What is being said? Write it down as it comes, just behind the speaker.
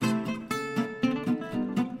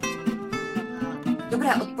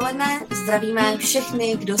Dobré odpoledne, zdravíme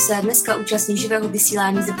všechny, kdo se dneska účastní živého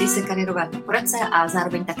vysílání Zeptej se kariérového poradce a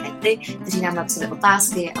zároveň také ty, kteří nám napsali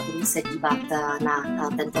otázky a budou se dívat na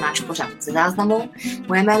tento náš pořad ze záznamu.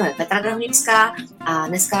 Moje jméno je Petra Drahonická a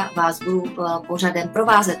dneska vás budu pořadem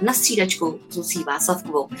provázet na střídačku s Lucí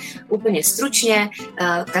Václavkovou. Úplně stručně,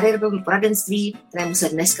 kariérovému poradenství, kterému se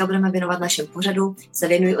dneska budeme věnovat v našem pořadu, se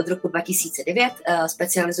věnuji od roku 2009,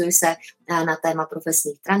 specializuji se na téma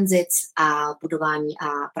profesních tranzic a budování a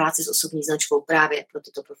práce s osobní značkou právě pro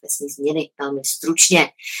tyto profesní změny. Velmi stručně.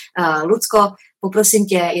 Lucko, poprosím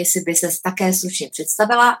tě, jestli by ses také stručně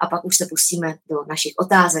představila a pak už se pustíme do našich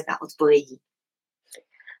otázek a odpovědí.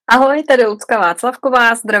 Ahoj, tady Lucka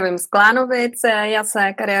Václavková, zdravím z Klánovic. Já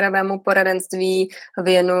se kariérovému poradenství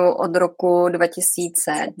věnuju od roku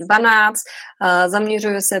 2012.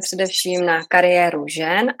 Zaměřuji se především na kariéru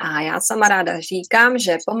žen a já sama ráda říkám,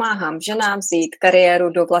 že pomáhám ženám vzít kariéru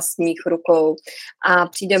do vlastních rukou. A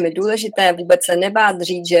přijde mi důležité vůbec se nebát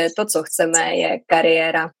říct, že to, co chceme, je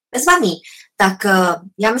kariéra. Bezvadný. Tak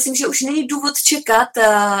já myslím, že už není důvod čekat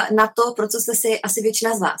na to, pro co jste si asi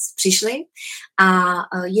většina z vás přišli. A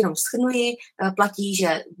jenom shrnuji, platí,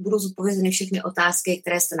 že budou zodpovězeny všechny otázky,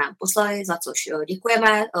 které jste nám poslali, za což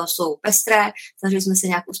děkujeme, jsou pestré. Snažili jsme se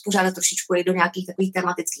nějak uspořádat trošičku do nějakých takových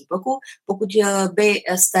tematických bloků. Pokud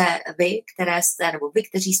byste vy,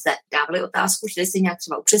 kteří jste dávali otázku, chtěli jste nějak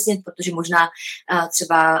třeba upřesnit, protože možná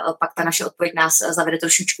třeba pak ta naše odpověď nás zavede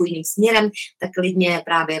trošičku jiným směrem, tak klidně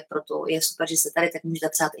právě proto je super, že jste tady, tak můžete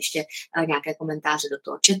psát ještě nějaké komentáře do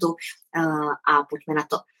toho chatu a pojďme na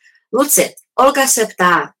to. Luci, Olga se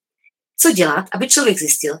ptá, co dělat, aby člověk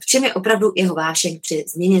zjistil, v čem je opravdu jeho vášeň při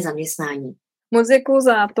změně zaměstnání. Moc děkuji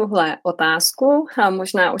za tuhle otázku a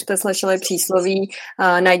možná už jste slyšeli přísloví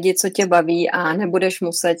najdi, co tě baví a nebudeš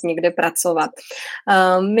muset někde pracovat.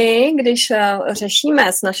 My, když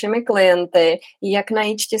řešíme s našimi klienty, jak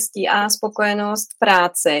najít štěstí a spokojenost v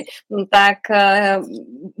práci, tak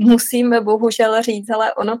musíme bohužel říct,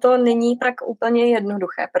 ale ono to není tak úplně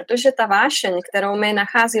jednoduché, protože ta vášeň, kterou my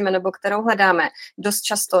nacházíme nebo kterou hledáme, dost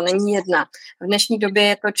často není jedna. V dnešní době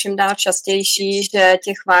je to čím dál častější, že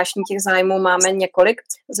těch vášní, těch zájmů máme několik.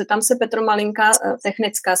 Zeptám se, Petro, malinká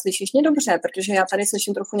technická. Slyšíš mě dobře? Protože já tady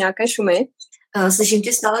slyším trochu nějaké šumy. Slyším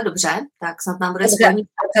tě stále dobře, tak snad nám bude správně.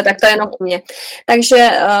 Tak to je jenom u mě. Takže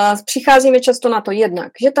přicházíme často na to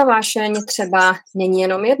jednak, že ta vášeň třeba není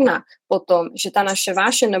jenom jedna. Potom, že ta naše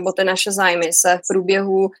vášeň nebo ty naše zájmy se v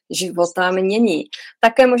průběhu života mění.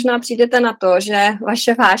 Také možná přijdete na to, že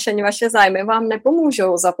vaše vášeň, vaše zájmy vám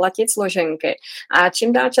nepomůžou zaplatit složenky. A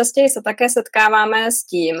čím dál častěji se také setkáváme s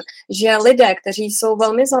tím, že lidé, kteří jsou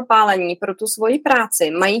velmi zapálení pro tu svoji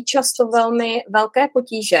práci, mají často velmi velké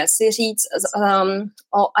potíže si říct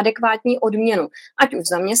o adekvátní odměnu, ať už v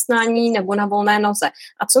zaměstnání nebo na volné noze.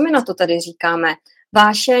 A co my na to tady říkáme?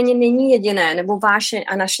 Vášeň není jediné, nebo vášeň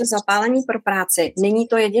a naše zapálení pro práci není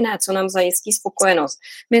to jediné, co nám zajistí spokojenost.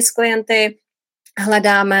 My s klienty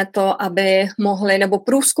hledáme to, aby mohli, nebo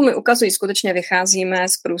průzkumy ukazují, skutečně vycházíme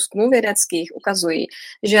z průzkumů vědeckých, ukazují,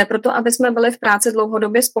 že proto, aby jsme byli v práci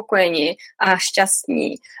dlouhodobě spokojeni a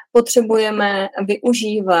šťastní, potřebujeme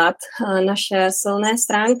využívat naše silné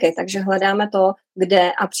stránky, takže hledáme to,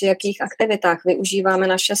 kde a při jakých aktivitách využíváme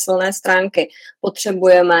naše silné stránky.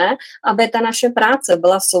 Potřebujeme, aby ta naše práce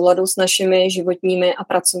byla v souladu s našimi životními a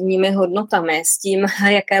pracovními hodnotami, s tím,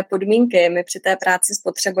 jaké podmínky my při té práci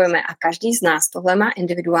spotřebujeme a každý z nás tohle má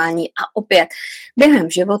individuální a opět během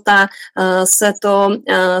života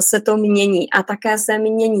se to mění a také se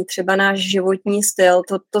mění třeba náš životní styl,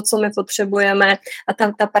 to co my potřebujeme a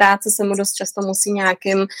ta práce se mu dost často musí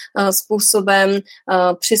nějakým způsobem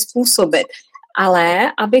přizpůsobit.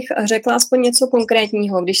 Ale abych řekla aspoň něco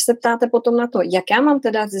konkrétního, když se ptáte potom na to, jak já mám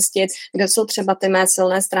teda zjistit, kde jsou třeba ty mé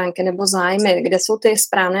silné stránky nebo zájmy, kde jsou ty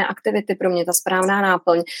správné aktivity pro mě, ta správná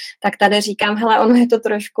náplň, tak tady říkám, hele, ono je to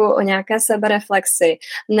trošku o nějaké sebereflexi.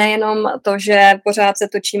 Nejenom to, že pořád se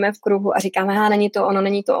točíme v kruhu a říkáme, hele, není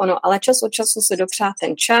to ono, ale čas od času si dopřát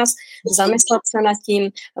ten čas, zamyslet se nad tím,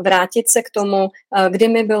 vrátit se k tomu, kdy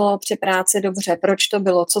mi bylo při práci dobře, proč to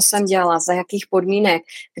bylo, co jsem dělala, za jakých podmínek,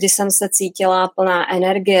 kdy jsem se cítila plná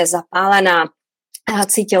energie, zapálená,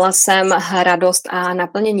 cítila jsem radost a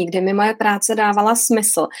naplnění, kdy mi moje práce dávala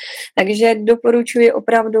smysl. Takže doporučuji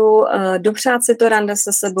opravdu dopřát si to rande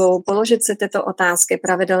se sebou, položit si tyto otázky,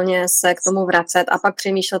 pravidelně se k tomu vracet a pak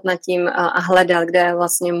přemýšlet nad tím a hledat, kde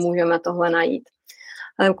vlastně můžeme tohle najít.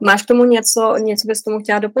 Máš k tomu něco bys tomu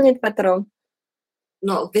chtěla doplnit, Petro?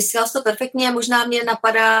 No, vysvětlil jsi to perfektně, možná mě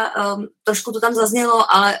napadá, trošku to tam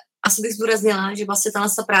zaznělo, ale asi bych zdůraznila, že vlastně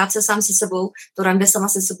ta práce sám se sebou, to rande sama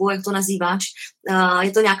se sebou, jak to nazýváš,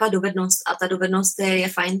 je to nějaká dovednost a ta dovednost je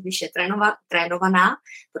fajn, když je trénovaná,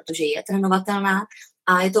 protože je trénovatelná.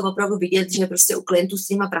 A je to opravdu vidět, že prostě u klientů, s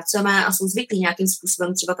kterými pracujeme a jsou zvyklí nějakým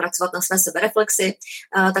způsobem třeba pracovat na své sebereflexi,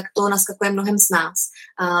 tak to naskakuje mnohem z nás.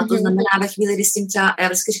 To znamená ve chvíli, kdy s tím třeba, já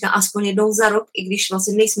vždycky říkám, aspoň jednou za rok, i když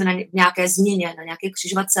vlastně nejsme na nějaké změně, na nějaké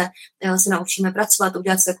křižovatce, se naučíme pracovat,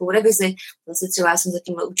 udělat si takovou revizi. Vlastně třeba já jsem za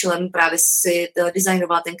tímhle účelem právě si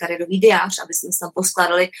designovala ten kariérový diář, aby jsme tam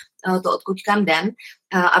poskládali to, odkud kam jdem.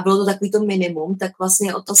 A bylo to takový to minimum, tak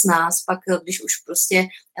vlastně o to z nás, pak když už prostě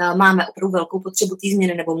máme opravdu velkou potřebu té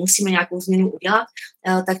změny nebo musíme nějakou změnu udělat,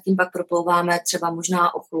 tak tím pak proplouváme třeba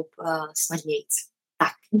možná o chlup snadnějc.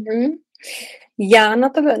 Tak. Já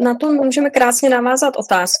na to můžeme krásně navázat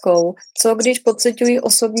otázkou, co když pociťuji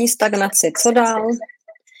osobní stagnaci, co dál?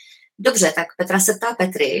 Dobře, tak Petra se ptá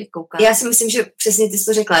Petry, kouká. Já si myslím, že přesně ty jsi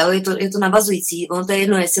to řekla, jo? Je to navazující. Ono to je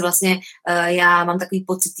jedno, jestli vlastně já mám takový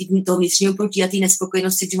pocit toho vnitřního prutí a té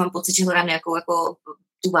nespokojenosti, že mám pocit, že hledám nějakou jako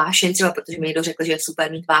tu vášeň třeba, protože mi někdo řekl, že je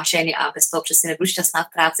super mít vášeň a bez toho přesně nebudu šťastná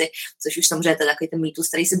v práci, což už samozřejmě to je takový ten mýtus,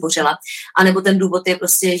 který si bořila. A nebo ten důvod je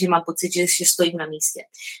prostě, že mám pocit, že stojím na místě.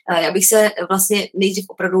 Já bych se vlastně nejdřív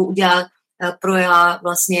opravdu projela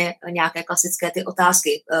vlastně nějaké klasické ty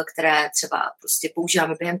otázky, které třeba prostě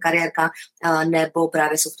používáme během kariérka nebo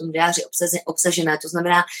právě jsou v tom diáři obsažené. To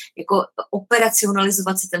znamená jako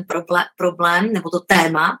operacionalizovat si ten problém nebo to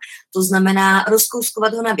téma, to znamená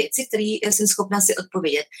rozkouskovat ho na věci, které jsem schopná si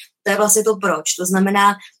odpovědět. To je vlastně to proč. To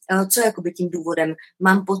znamená, co je jakoby tím důvodem.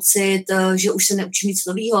 Mám pocit, že už se neučím nic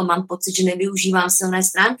nového, mám pocit, že nevyužívám silné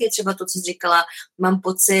stránky, třeba to, co jsi říkala, mám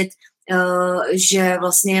pocit, že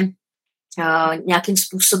vlastně nějakým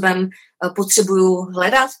způsobem potřebuju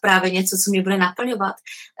hledat právě něco, co mě bude naplňovat.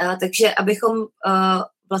 Takže abychom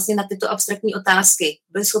vlastně na tyto abstraktní otázky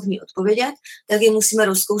byli schopni odpovědět, tak je musíme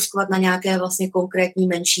rozkouskovat na nějaké vlastně konkrétní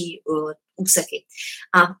menší úseky.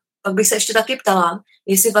 A pak bych se ještě taky ptala,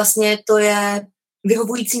 jestli vlastně to je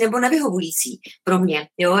vyhovující nebo nevyhovující pro mě.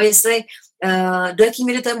 Jo? Jestli do jaký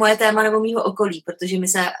míry to je moje téma nebo mýho okolí, protože my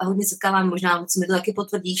se hodně setkáváme, možná Luci, mi to taky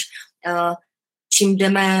potvrdíš, čím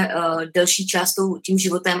jdeme delší část tím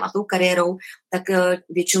životem a tou kariérou, tak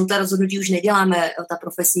většinou ta rozhodnutí už neděláme, ta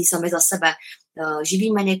profesní sami za sebe.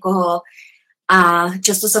 Živíme někoho a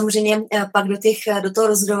často samozřejmě pak do toho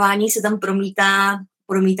rozhodování se tam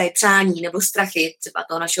promítají přání nebo strachy třeba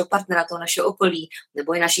toho našeho partnera, toho našeho okolí,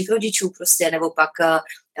 nebo i našich rodičů prostě, nebo pak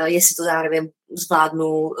jestli to já nevím,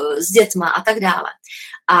 zvládnu s dětma a tak dále.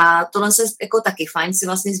 A tohle se jako taky fajn si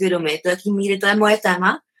vlastně zvědomit, do jaký míry to je moje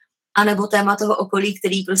téma, anebo téma toho okolí,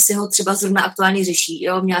 který prostě ho třeba zrovna aktuálně řeší.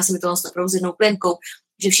 Jo? Měla jsem to opravdu s jednou klientkou,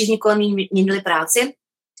 že všichni kolem ní měnili práci.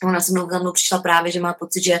 Ona se mnou přišla právě, že má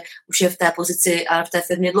pocit, že už je v té pozici a v té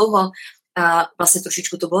firmě dlouho. A vlastně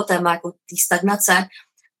trošičku to bylo téma jako té stagnace.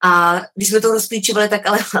 A když jsme to rozklíčovali, tak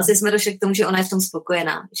ale vlastně jsme došli k tomu, že ona je v tom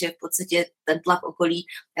spokojená, že v podstatě ten tlak okolí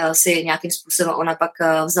si nějakým způsobem ona pak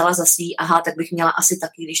vzala za svý, aha, tak bych měla asi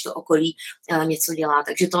taky, když to okolí něco dělá.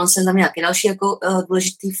 Takže tohle se za mě taky další jako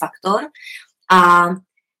důležitý faktor. A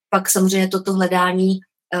pak samozřejmě toto hledání,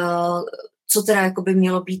 co teda jako by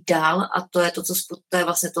mělo být dál, a to je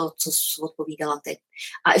vlastně to, co jsi odpovídala ty.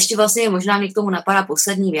 A ještě vlastně možná mě k tomu napadá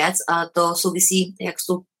poslední věc, a to souvisí jak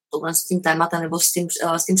s tím tématem nebo s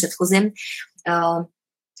tím předchozím.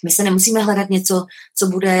 My se nemusíme hledat něco, co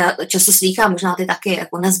bude, často slýchám, možná ty taky,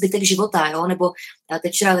 jako na zbytek života, jo, nebo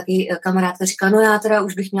teď včera taky kamarádka říkala, no já teda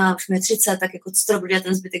už mě 30, tak jako co to bude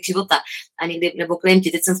ten zbytek života. A někdy, nebo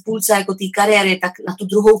klienti, teď jsem v půlce jako té kariéry, tak na tu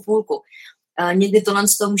druhou půlku. Někdy tohle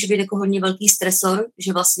z toho může být jako hodně velký stresor,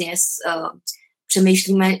 že vlastně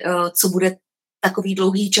přemýšlíme, co bude takový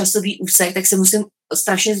dlouhý časový úsek, tak se musím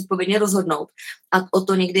strašně zodpovědně rozhodnout. A o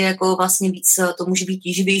to někdy jako vlastně víc to může být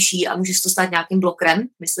tíživější a může se to stát nějakým blokrem,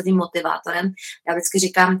 myslovým motivátorem. Já vždycky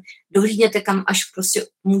říkám, dohlídněte kam až prostě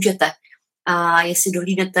můžete. A jestli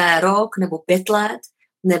dohlídnete rok nebo 5 let,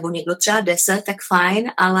 nebo někdo třeba 10, tak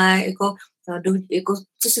fajn, ale jako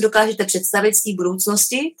co si dokážete představit z té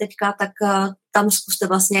budoucnosti teďka, tak tam zkuste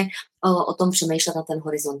vlastně o tom přemýšlet na ten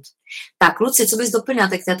horizont. Tak, Luci, co bys doplnila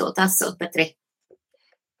k této otázce od Petry?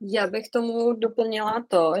 Já bych tomu doplnila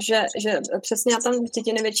to, že přesně já tam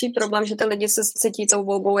cítím největší problém, že ty lidi se cítí tou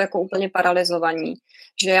volbou jako úplně paralizovaní.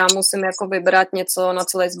 Že já musím jako vybrat něco na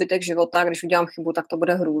celý zbytek života, když udělám chybu, tak to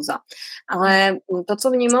bude hrůza. Ale to,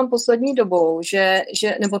 co vnímám poslední dobou,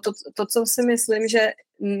 nebo to, co si myslím, že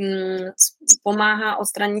pomáhá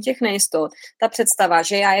odstranění těch nejistot, ta představa,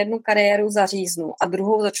 že já jednu kariéru zaříznu a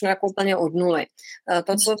druhou začnu jako úplně od nuly.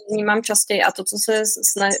 To, co vnímám častěji a to, co se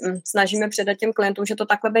snažíme předat těm klientům, že to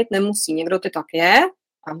takhle být nemusí. Někdo ty tak je,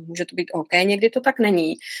 a může to být OK, někdy to tak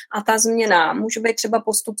není. A ta změna může být třeba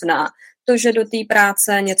postupná. To, že do té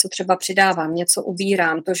práce něco třeba přidávám, něco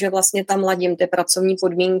ubírám, to, že vlastně tam ladím ty pracovní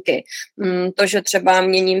podmínky, to, že třeba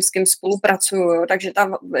měním, s kým spolupracuju, takže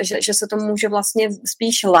že se to může vlastně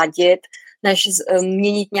spíš ladit, než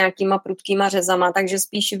měnit nějakýma prudkýma řezama, takže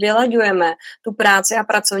spíš vylaďujeme tu práci a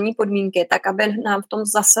pracovní podmínky, tak aby nám v tom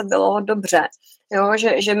zase bylo dobře. Jo,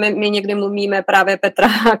 že my někdy mluvíme právě Petra,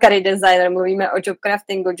 career designer, mluvíme o job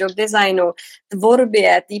craftingu, job designu,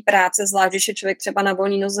 tvorbě té práce, zvlášť, když je člověk třeba na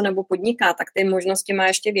volný noze nebo podniká, tak ty možnosti má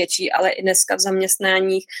ještě větší, ale i dneska v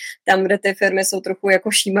zaměstnáních, tam, kde ty firmy jsou trochu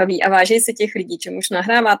jako šímavý a váží si těch lidí, čemuž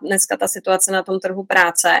nahrává dneska ta situace na tom trhu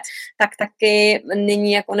práce, tak taky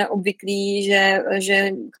není jako neobvyklý,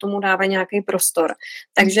 že k tomu dává nějaký prostor.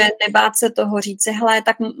 Takže nebát se toho říct si, hele,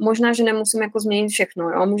 tak možná, že nemusím jako změnit všechno,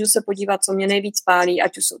 jo? Můžu se podívat, co mě nejvíc pálí,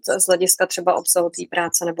 ať už z hlediska třeba obsahu té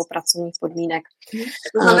práce nebo pracovních podmínek.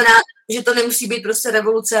 To znamená, že to nemusí být prostě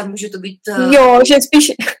revoluce, a může to být... Jo,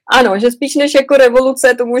 že spíš než jako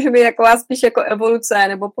revoluce, to může být spíš jako evoluce,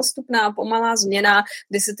 nebo postupná, pomalá změna,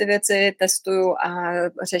 kdy si ty věci testuju a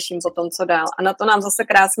řeším potom, co dál. A na to nám zase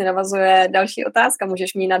krásně navazuje další otázka,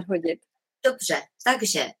 můžeš mi nadhodit. Dobře,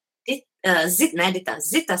 takže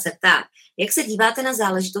Zita se ptá, jak se díváte na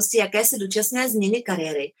záležitosti, jaké se dočasné změny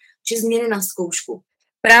kariéry, či změny na zkoušku?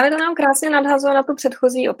 Právě to nám krásně nadhazuje na tu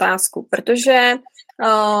předchozí otázku, protože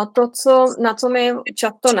na co my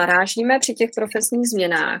často narážíme při těch profesních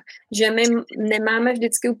změnách, že my nemáme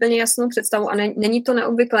vždycky úplně jasnou představu a není to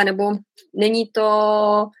neobvyklé, nebo není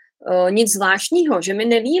to nic zvláštního, že my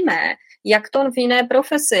nevíme, jak to v jiné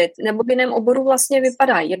profesi nebo v jiném oboru vlastně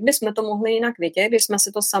vypadá. Jak bychom to mohli jinak vědět, když jsme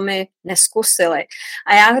si to sami neskusili.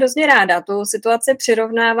 A já hrozně ráda tu situaci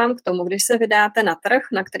přirovnávám k tomu, když se vydáte na trh,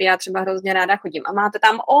 na který já třeba hrozně ráda chodím a máte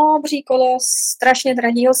tam obří kolo strašně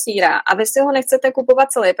drahýho sýra a vy si ho nechcete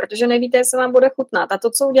kupovat celý, protože nevíte, jestli vám bude chutnat. A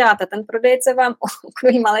to, co uděláte, ten prodejce vám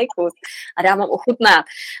okrojí malej kus a dá vám ochutnat.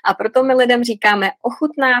 A proto my lidem říkáme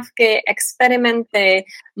ochutnávky, experimenty,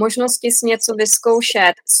 možnosti si něco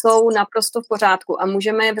vyzkoušet jsou naprosto v pořádku a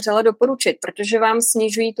můžeme je vřele doporučit, protože vám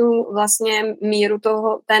snižují tu vlastně míru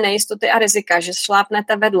té nejistoty a rizika, že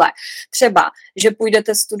šlápnete vedle. Třeba, že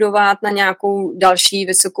půjdete studovat na nějakou další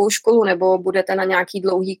vysokou školu nebo budete na nějaký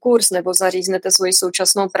dlouhý kurz nebo zaříznete svoji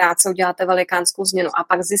současnou práci, uděláte velikánskou změnu a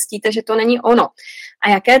pak zjistíte, že to není ono. A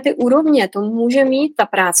jaké ty úrovně to může mít ta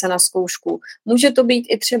práce na zkoušku? Může to být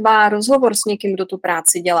i třeba rozhovor s někým, kdo tu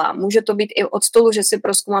práci dělá. Může to být i od stolu, že si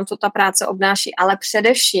prozkoumám, co ta práce obnáší, ale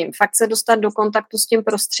především fakt se dostat do kontaktu s tím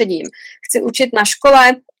prostředím. Chci učit na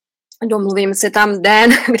škole, domluvím si tam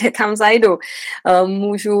den, kde tam zajdu.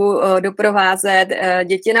 Můžu doprovázet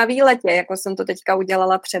děti na výletě, jako jsem to teďka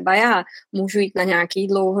udělala třeba já. Můžu jít na nějaký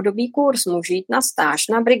dlouhodobý kurz, můžu jít na stáž,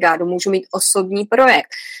 na brigádu, můžu mít osobní projekt.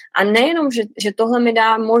 A nejenom, že tohle mi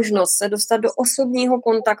dá možnost se dostat do osobního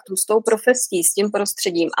kontaktu s tou profesí, s tím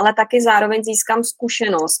prostředím, ale taky zároveň získám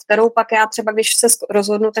zkušenost, kterou pak já třeba, když se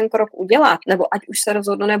rozhodnu ten krok udělat, nebo ať už se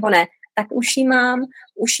rozhodnu nebo ne, tak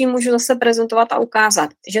už ji můžu zase prezentovat a ukázat,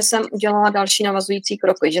 že jsem udělala další navazující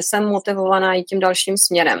kroky, že jsem motivovaná jít tím dalším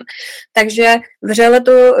směrem. Takže vřele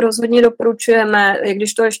to rozhodně doporučujeme,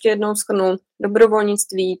 když to ještě jednou shrnu,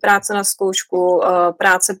 dobrovolnictví, práce na zkoušku,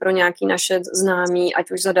 práce pro nějaký naše známí,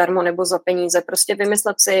 ať už zadarmo nebo za peníze. Prostě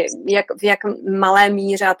vymyslet si, v jak malé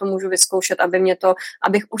míře já to můžu vyzkoušet,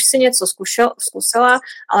 abych už si něco zkusila,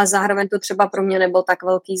 ale zároveň to třeba pro mě nebyl tak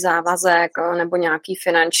velký závazek nebo nějaký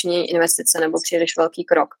finanční investice nebo příliš velký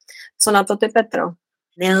krok. Co na to ty, Petro?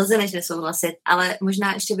 Nelze než nesouhlasit, ale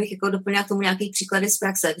možná ještě bych jako doplnila k tomu nějaký příklady z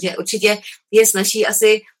praxe, že určitě je snazší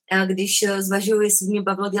asi, když zvažuji, jestli mě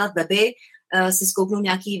bavilo dělat weby, si zkouknout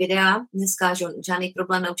nějaký videa, dneska žádný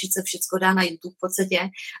problém, naučit se všecko dá na YouTube v podstatě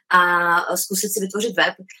a zkusit si vytvořit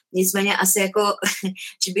web. Nicméně asi jako,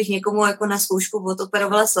 že bych někomu jako na zkoušku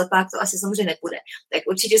odoperovala slepák, to asi samozřejmě nepůjde. Tak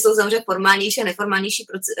určitě jsou samozřejmě formálnější a neformálnější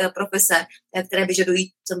profese, které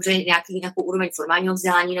vyžadují samozřejmě nějakou úroveň formálního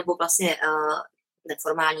vzdělání nebo vlastně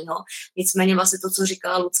neformálního. Nicméně vlastně to, co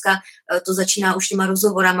říkala Lucka, to začíná už těma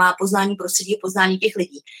rozhovorama, poznání prostředí, poznání těch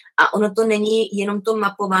lidí. A ono to není jenom to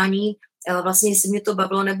mapování, vlastně jestli mě to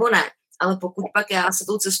bavilo nebo ne, ale pokud pak já se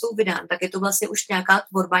tou cestou vydám, tak je to vlastně už nějaká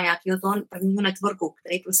tvorba nějakého toho prvního networku,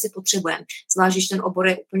 který prostě potřebujeme. Zvlášť, když ten obor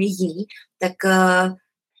je úplně jiný, tak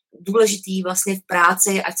důležitý vlastně v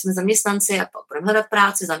práci, ať jsme zaměstnanci a budeme hledat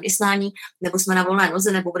práci, zaměstnání, nebo jsme na volné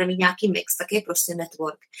noze, nebo budeme mít nějaký mix, tak je prostě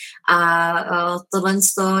network. A tohle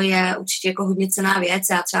je určitě jako hodně cenná věc.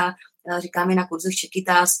 Já třeba říkám i na kurzech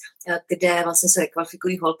Čekytas, kde vlastně se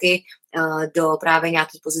rekvalifikují holky do právě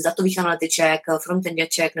nějakých pozic datových analytiček,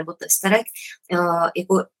 frontendaček nebo testerek.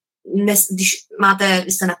 Jako když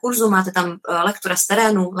vy jste na kurzu, máte tam lektora z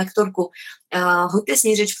terénu, lektorku, hoďte s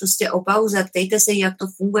ní řeč prostě o pauze, ptejte se jí, jak to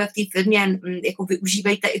funguje v té firmě, jako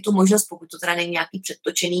využívejte i tu možnost, pokud to teda není nějaký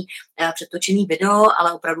předtočený video,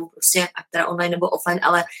 ale opravdu prostě, ať teda online nebo offline,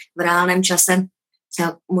 ale v reálném čase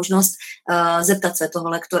možnost zeptat se toho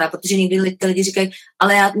lektora, protože někdy ty lidi říkají,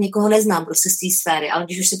 ale já někoho neznám prostě z té sféry, ale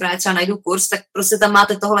když už si právě třeba najdu kurz, tak prostě tam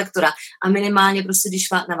máte toho lektora a minimálně prostě, když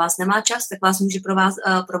na vás nemá čas, tak vás může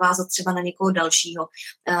provázat třeba na někoho dalšího.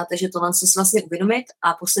 Takže tohle si vlastně uvědomit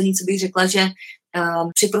a poslední, co bych řekla, že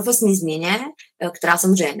při profesní změně, která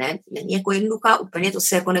samozřejmě není jako jednoduchá úplně, to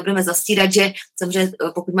si jako nebudeme zastírat, že samozřejmě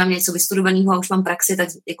pokud mám něco vystudovaného a už mám praxi, tak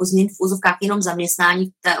jako změnit v úzovkách jenom zaměstnání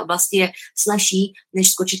v té oblasti je snazší,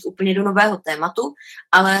 než skočit úplně do nového tématu,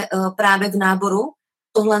 ale právě v náboru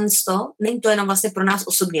tohle není to jenom vlastně pro nás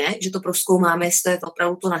osobně, že to prozkoumáme, jestli to je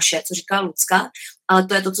opravdu to naše, co říká Lucka, ale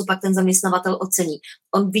to je to, co pak ten zaměstnavatel ocení.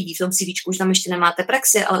 On vidí v tom CVčku, že tam ještě nemáte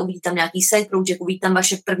praxi, ale uvidí tam nějaký side project, uvidí tam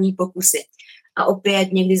vaše první pokusy. A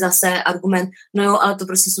opět někdy zase argument, no jo, ale to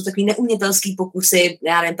prostě jsou takový neumětelský pokusy,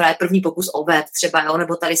 já nevím, právě první pokus o web třeba, jo,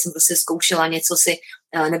 nebo tady jsem prostě zkoušela něco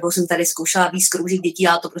nebo jsem tady zkoušela víc kroužek dětí,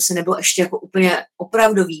 ale to prostě nebylo ještě jako úplně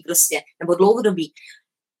opravdový prostě, nebo dlouhodobý.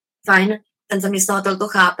 Fajn, ten zaměstnavatel to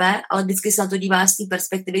chápe, ale vždycky se na to dívá z té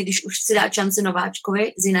perspektivy, když už chci dát šanci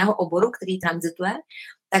nováčkovi z jiného oboru, který tranzituje,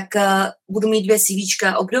 tak budu mít 2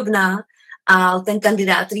 CVčka obdobná a ten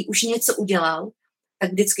kandidát, který už něco udělal,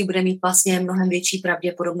 tak vždycky bude mít vlastně mnohem větší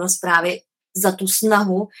pravděpodobnost právě za tu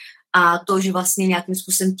snahu a to, že vlastně nějakým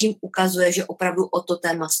způsobem tím ukazuje, že opravdu o to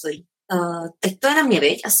téma stojí. Teď to je na mě,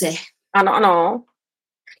 viď? Asi. Ano.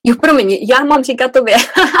 Jo, promiň, já mám říkat tobě.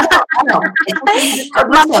 Ano.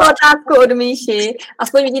 Mám tu otázku od Míši.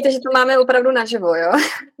 Aspoň vidíte, že to máme opravdu naživo, jo?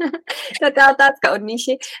 Taká otázka od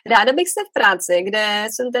Míši. Ráda bych se v práci, kde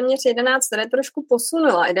jsem téměř 11 let trošku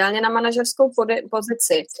posunula, ideálně na manažerskou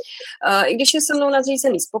pozici. I když je se mnou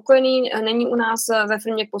nadřízený spokojený, není u nás ve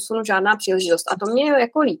firmě k posunu žádná příležitost. A to mě je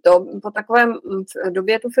jako líto po takovém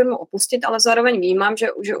době tu firmu opustit, ale zároveň vnímám,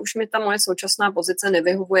 že už mi ta moje současná pozice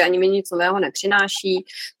nevyhovuje, ani mi nic nového nepřináší.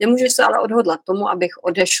 Nemůžu se ale odhodlat tomu, abych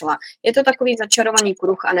odešla. Je to takový začarovaný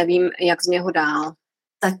kruh a nevím, jak z něho dál.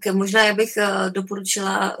 Tak možná já bych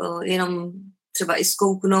doporučila jenom třeba i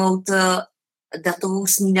zkouknout datovou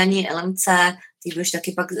snídaní LMC, ty budeš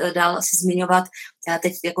taky pak dál asi zmiňovat.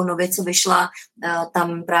 Teď jako nově, co vyšla,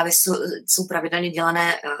 tam právě jsou pravidelně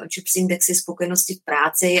dělané Jobs indexy spokojenosti v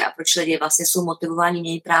práci a proč lidi vlastně jsou motivováni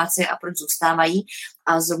měnit práci a proč zůstávají.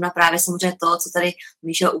 A zrovna právě samozřejmě to, co tady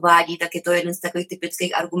Míša uvádí, tak je to jeden z takových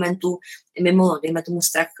typických argumentů mimo, dejme tomu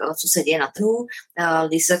strach, co se děje na trhu.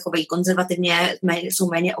 Lidi se chovají konzervativně, jsou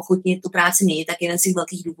méně ochotní tu práci měnit, tak jeden z těch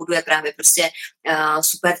velkých důvodů je právě prostě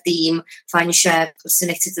super tým, fajn šéf, prostě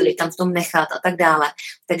nechci ty lidi tam v tom nechat a tak dále.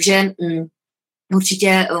 Takže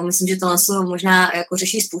určitě myslím, že tohle možná jako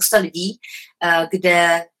řeší spousta lidí,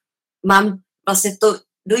 kde mám vlastně to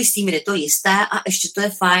do jistý míry to jisté a ještě to je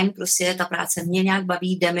fajn, prostě ta práce mě nějak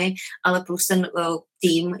baví, jde mi, ale plus ten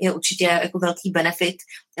tým je určitě jako velký benefit,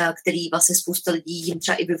 který vlastně spousta lidí jim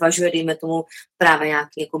třeba i vyvažuje, dejme tomu právě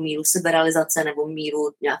nějaký jako míru seberealizace nebo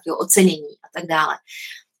míru nějakého ocenění a tak dále.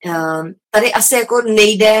 Tady asi jako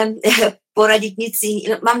nejde poradit nic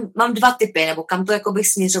jiného. Mám 2 typy, nebo kam to jako bych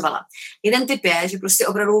směřovala. Jeden typ je, že prostě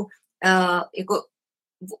opravdu jako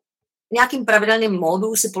v nějakým pravidelným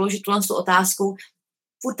módu si položit tu otázku,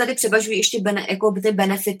 furt tady převažují ještě jako ty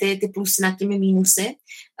benefity, ty plusy nad těmi mínusy.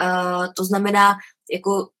 To znamená,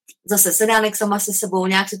 jako zase sedánek sama se sebou,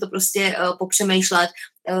 nějak si to prostě popřemýšlet,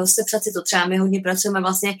 sepsat si to třeba, my hodně pracujeme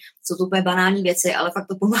vlastně, jsou to úplně banální věci, ale fakt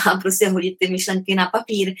to pomáhá prostě hodit ty myšlenky na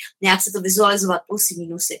papír, nějak se to vizualizovat, plusy,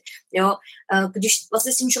 mínusy, jo. Když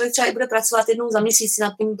vlastně s tím člověk třeba i bude pracovat jednou za měsíc, si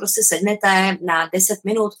nad tím prostě sednete na 10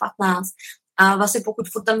 minut, 15 a vlastně pokud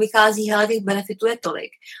furt tam vychází, hele, těch benefitů je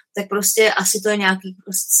tolik, tak prostě asi to je nějaký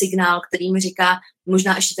prostě signál, který mi říká,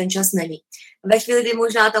 možná ještě ten čas není. Ve chvíli, kdy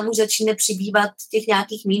možná tam už začne přibývat těch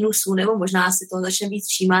nějakých mínusů, nebo možná si toho začne víc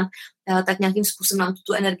všímat, tak nějakým způsobem nám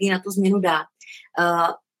tu energii na tu změnu dá.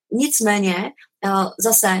 Nicméně,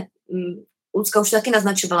 zase, Lucka už to taky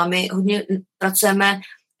naznačovala, my hodně pracujeme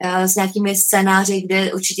s nějakými scénáři,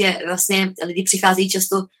 kde určitě vlastně lidi přicházejí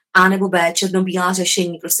často A nebo B, černobílá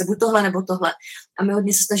řešení, prostě buď tohle nebo tohle. A my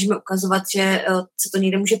hodně se snažíme ukazovat, že se to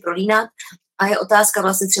někde může prolínat a je otázka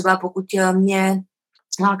vlastně třeba, pokud mě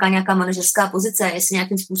láká nějaká manažerská pozice, jestli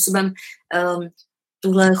nějakým způsobem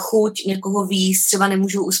tuhle chuť někoho víc třeba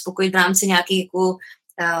nemůžu uspokojit v rámci nějakých jako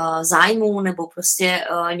zájmů nebo prostě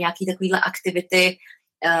nějaký takovýhle aktivity.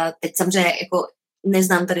 Teď samozřejmě jako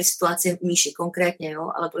neznám tady situaci Míši konkrétně, jo,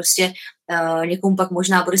 ale prostě někomu pak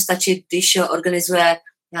možná bude stačit, když organizuje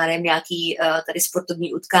já nevím, nějaký tady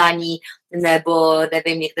sportovní utkání, nebo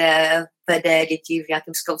nevím, někde vede děti v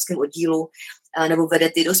nějakém skautském oddílu, nebo vede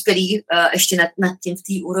ty dospělí ještě nad tím v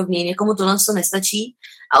té úrovni. Někomu tohle to nestačí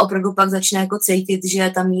a opravdu pak začne jako cítit,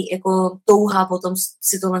 že tam jí jako touha potom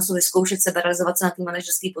si tohle vyzkoušet, sebe realizovat se na té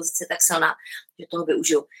manažerské pozici tak silná, že toho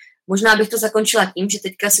využiju. Možná bych to zakončila tím, že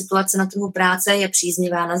teďka situace na trhu práce je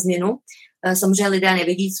příznivá na změnu. Samozřejmě lidé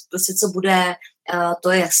nevědí, prostě co bude,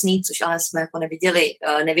 to je jasný, což ale jsme jako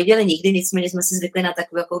neviděli nikdy, nicméně jsme si zvykli na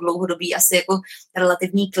takový jako dlouhodobý asi jako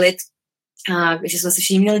relativní klid, že jsme se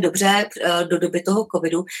všichni měli dobře do doby toho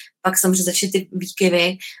covidu, pak samozřejmě začaly ty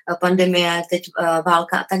výkyvy, pandemie, teď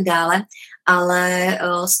válka a tak dále, ale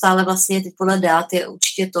stále vlastně teď podle dat je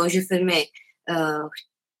určitě to, že firmy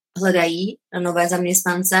hledají nové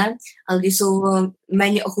zaměstnance, ale lidi jsou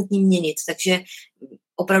méně ochotní měnit, takže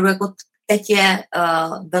opravdu jako teď je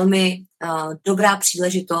velmi dobrá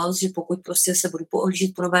příležitost, že pokud prostě se budu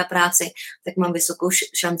poohlížet po nové práci, tak mám vysokou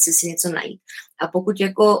šanci si něco najít. A pokud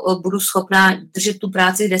jako budu schopná držet tu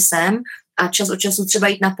práci, kde jsem a čas od času třeba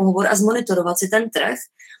jít na pohovor a zmonitorovat si ten trh,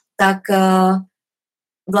 tak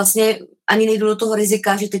vlastně ani nejdu do toho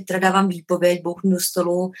rizika, že teď teda dávám výpověď, bouchnu do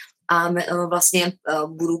stolu a vlastně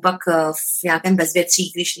budu pak v nějakém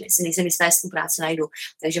bezvětří, když si nejsem jistá, jestli tu práci najdu.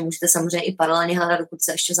 Takže můžete samozřejmě i paralelně hledat, dokud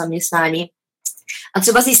se ještě zaměstnání. A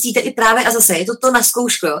třeba zjistíte i právě, a zase je to na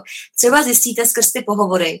zkoušku, jo, třeba zjistíte skrz ty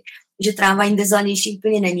pohovory, že tráva jinde zelenější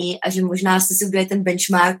úplně není a že možná jste si udělali ten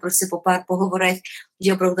benchmark, prostě po pár pohovorech,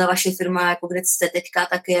 že opravdu ta vaše firma, jako kde jste teďka,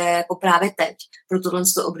 tak je jako právě teď. Pro tohle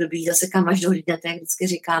období zase kam až dohlídnete, jak vždycky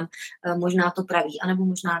říkám, možná to praví, anebo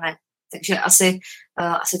možná ne. Takže asi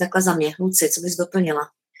takhle za mě. Luci, co bys doplnila?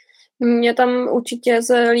 Mně tam určitě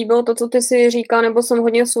se líbilo to, co ty si říká, nebo jsem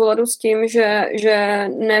hodně v souladu s tím, že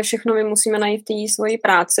ne všechno my musíme najít v té svojí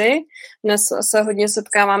práci. Dnes se hodně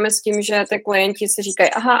setkáváme s tím, že ty klienti si říkají,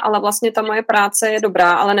 aha, ale vlastně ta moje práce je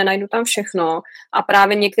dobrá, ale nenajdu tam všechno a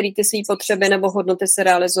právě některé ty své potřeby nebo hodnoty se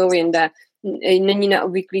realizují jinde. Není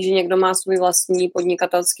neobvyklý, že někdo má svůj vlastní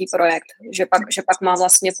podnikatelský projekt, že pak má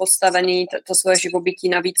vlastně postavený to svoje živobytí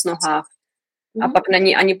na víc nohách. A pak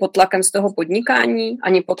není ani pod tlakem z toho podnikání,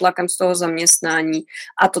 ani pod tlakem z toho zaměstnání.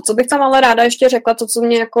 A to, co bych tam ale ráda ještě řekla, to, co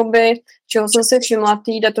mě jakoby, čeho jsem si všimla v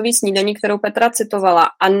té datové snídani, kterou Petra citovala.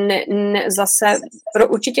 A zase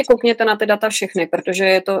určitě koukněte na ty data všechny, protože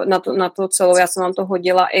je to na to celou, já jsem vám to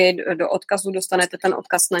hodila i do odkazu, dostanete ten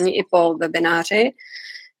odkaz na ní i po webináři.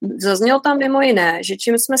 Zaznělo tam mimo jiné, že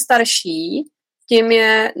čím jsme starší, tím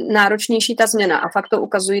je náročnější ta změna a fakt to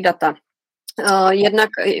ukazují data. Jednak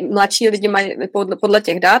mladší lidi mají, podle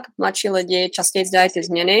těch dat, mladší lidi častěji zdají ty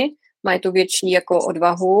změny, mají tu větší jako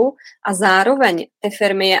odvahu a zároveň ty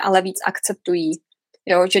firmy je ale víc akceptují.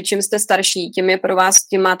 Jo, že čím jste starší, tím je pro vás,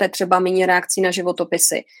 tím máte třeba méně reakcí na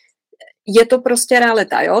životopisy. Je to prostě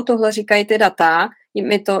realita, jo, tohle říkají ty data,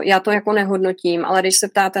 já to jako nehodnotím, ale když se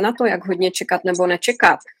ptáte na to, jak hodně čekat nebo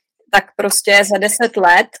nečekat, tak prostě za 10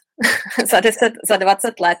 let, za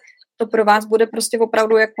 20 let to pro vás bude prostě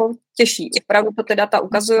opravdu jako těžší. Opravdu to ty data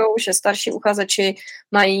ukazují, že starší uchazeči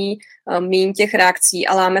mají míň těch reakcí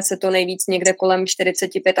a láme se to nejvíc někde kolem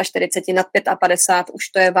 45 a 40 nad 55, už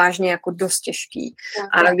to je vážně jako dost těžký.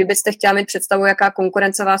 A kdybyste chtěla mít představu, jaká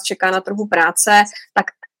konkurence vás čeká na trhu práce, tak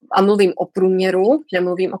a mluvím o průměru,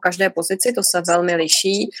 nemluvím o každé pozici, to se velmi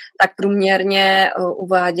liší, tak průměrně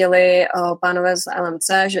uváděli pánové z LMC,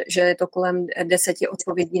 že je to kolem 10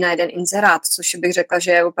 odpovědí na jeden inzerát, což bych řekla,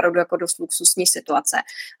 že je opravdu jako dost luxusní situace.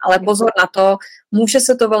 Ale pozor na to, může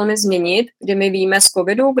se to velmi změnit, kdy my víme z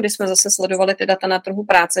covidu, kdy jsme zase sledovali ty data na trhu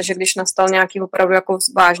práce, že když nastal nějaký opravdu jako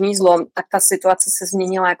vážný zlom, tak ta situace se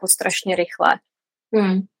změnila jako strašně rychle.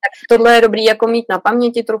 Tak tohle je dobrý jako mít na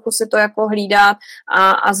paměti, trochu si to jako hlídat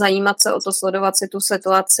a zajímat se o to, sledovat si tu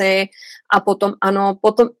situaci a potom ano,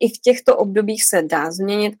 potom i v těchto obdobích se dá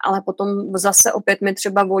změnit, ale potom zase opět my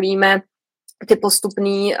třeba volíme ty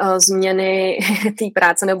postupné změny té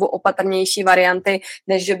práce nebo opatrnější varianty,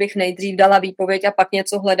 než že bych nejdřív dala výpověď a pak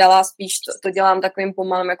něco hledala, spíš to dělám takovým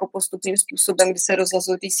pomalým jako postupným způsobem, kdy se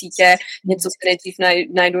rozhazují ty sítě, něco si nejdřív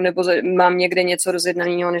najdu nebo mám někde něco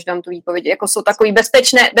rozjednaného, než dám tu výpověď. Jako jsou takové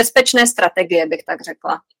bezpečné strategie, bych tak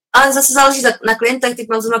řekla. Ale zase záleží na klientech, teď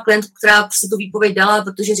mám zrovna klientku, která se tu výpověď dala,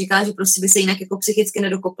 protože říká, že prostě by se jinak jako psychicky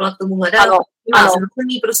nedokopala k tomu hledat. Ano.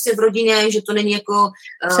 Prostě v rodině, že to není jako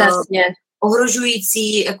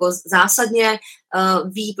ohrožující jako zásadně,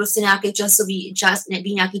 ví prostě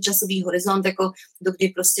nějaký časový horizont, jako do kdy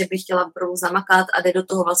prostě bych chtěla opravdu zamakat a jde do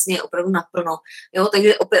toho vlastně opravdu naplno. Jo,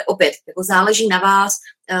 takže opět jako záleží na vás,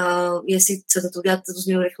 jestli chcete to udělat tu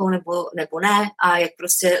změnu rychlou nebo ne a jak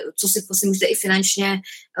prostě, co si prostě můžete i finančně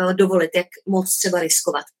dovolit, jak moc třeba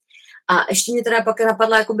riskovat. A ještě mě teda pak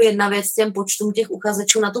napadla jakoby jedna věc s těm počtům těch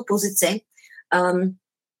uchazečů na tu pozici.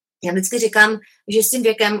 Já vždycky říkám, že s tím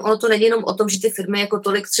věkem, ono to není jenom o tom, že ty firmy jako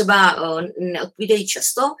tolik třeba neodpovídají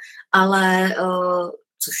často, ale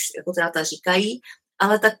což jako teda ta říkají,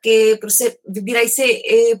 ale taky prostě vybírají si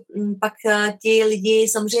i pak ti lidi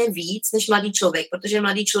samozřejmě víc než mladý člověk, protože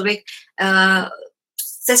mladý člověk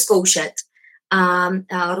chce zkoušet a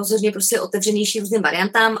rozhodně prostě otevřenější různým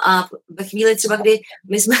variantám a ve chvíli třeba, kdy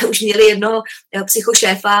my jsme už měli jednoho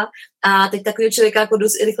psychošéfa a teď takového člověka jako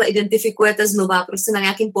dost rychle identifikujete znova prostě na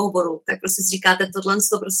nějakém pohovoru, tak prostě si říkáte, tohle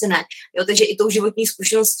to prostě ne. Jo, takže i tou životní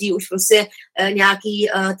zkušeností už prostě nějaký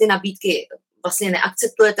ty nabídky vlastně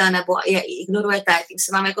neakceptujete nebo je ignorujete, tím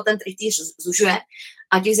se vám jako ten tritýř zužuje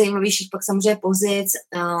a těch zajímavějších pak samozřejmě pozic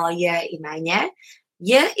je i méně.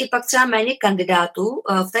 Je i pak třeba méně kandidátů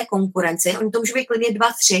v té konkurenci. Oni to může být klidně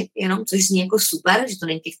 2-3, jenom, což zní jako super, že to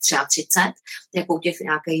není těch 33, jako u těch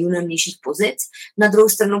nějakých juniornějších pozic. Na druhou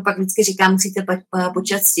stranu pak vždycky říkám, musíte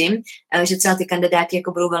počítat s tím, že třeba ty kandidáti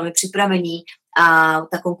jako budou velmi připravení a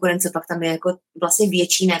ta konkurence pak tam je jako vlastně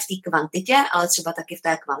větší, ne v té kvantitě, ale třeba taky v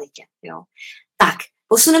té kvalitě. Jo. Tak,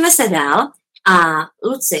 posuneme se dál. A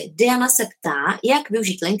Luci, Diana se ptá, jak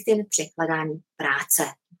využít LinkedIn při hledání práce.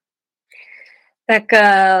 Tak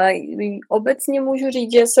obecně můžu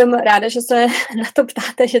říct, že jsem ráda, že se na to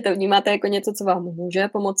ptáte, že to vnímáte jako něco, co vám může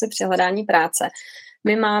pomoci při hledání práce.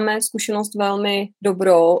 My máme zkušenost velmi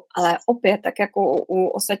dobrou, ale opět, tak jako u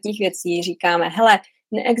ostatních věcí, říkáme, hele,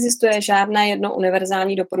 neexistuje žádné jedno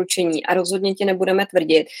univerzální doporučení a rozhodně ti nebudeme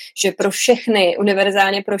tvrdit, že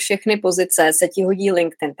univerzálně pro všechny pozice se ti hodí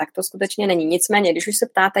LinkedIn, tak to skutečně není. Nicméně, když už se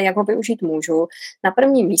ptáte, jak ho využít můžu, na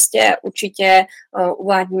prvním místě určitě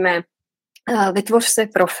uvádíme vytvoř si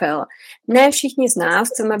profil. Ne všichni z nás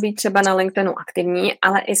chceme být třeba na LinkedInu aktivní,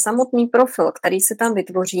 ale i samotný profil, který si tam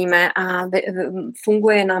vytvoříme a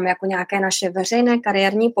funguje nám jako nějaké naše veřejné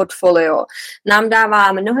kariérní portfolio, nám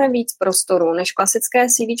dává mnohem víc prostoru než klasické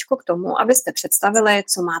CVčko k tomu, abyste představili,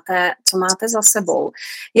 co máte za sebou.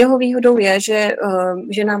 Jeho výhodou je,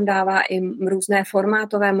 že nám dává i různé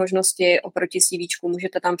formátové možnosti oproti CVčku.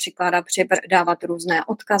 Můžete tam dávat různé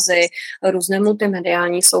odkazy, různé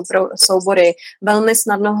multimediální soubory. Velmi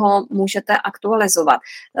snadno ho můžete aktualizovat.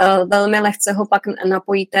 Velmi lehce ho pak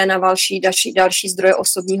napojíte na další zdroje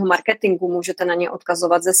osobního marketingu. Můžete na ně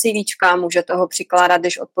odkazovat ze CVčka, můžete ho přikládat,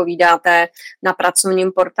 když odpovídáte na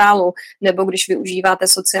pracovním portálu, nebo když využíváte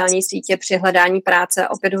sociální sítě při hledání práce,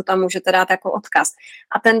 opět ho tam můžete dát jako odkaz.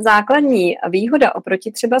 A ten základní výhoda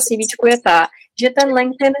oproti třeba CVčku je ta, že ten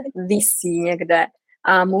LinkedIn visí někde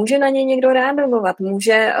a může na něj někdo reagovat,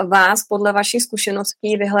 může vás podle vašich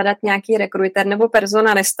zkušeností vyhledat nějaký rekruter nebo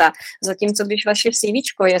personalista, zatímco když vaše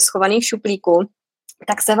CVčko je schovaný v šuplíku,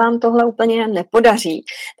 tak se vám tohle úplně nepodaří.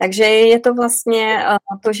 Takže je to vlastně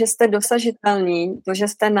to, že jste dosažitelný, to, že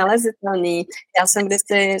jste nalezitelný. Já jsem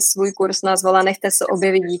kdysi svůj kurz nazvala Nechte se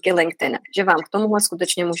objevit díky LinkedIn, že vám k tomuhle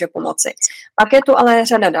skutečně může pomoci. Pak je tu ale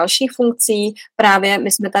řada dalších funkcí. Právě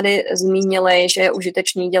my jsme tady zmínili, že je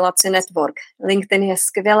užitečný dělat si network. LinkedIn je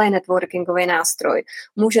skvělý networkingový nástroj.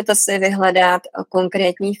 Můžete si vyhledat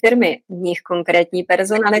konkrétní firmy, v nich konkrétní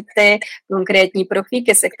personality, konkrétní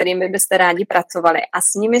profíky, se kterými byste rádi pracovali. A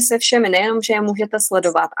s nimi se všemi, nejenom, že je můžete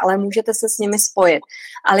sledovat, ale můžete se s nimi spojit.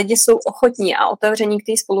 A lidi jsou ochotní a otevření k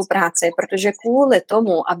té spolupráci, protože kvůli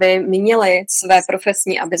tomu, aby měli své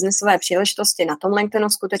profesní a biznesové příležitosti, na tom LinkedInu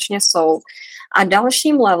skutečně jsou. A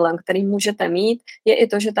dalším levelem, který můžete mít, je i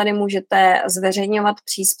to, že tady můžete zveřejňovat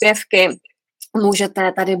příspěvky,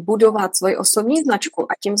 můžete tady budovat svoji osobní značku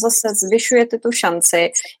a tím zase zvyšujete tu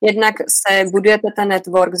šanci, jednak se budujete ten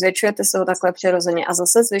network, zvětšujete se ho takhle přirozeně a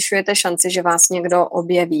zase zvyšujete šanci, že vás někdo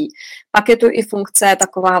objeví. Pak je tu i funkce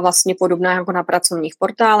taková vlastně podobná jako na pracovních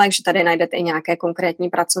portálech, že tady najdete i nějaké konkrétní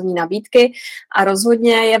pracovní nabídky a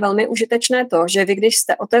rozhodně je velmi užitečné to, že vy, když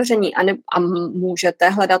jste otevření a můžete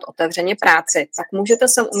hledat otevřeně práci, tak můžete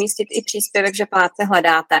sem umístit i příspěvek, že práci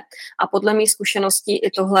hledáte. A podle mých zkušeností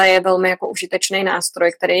i tohle je velmi jako užitečný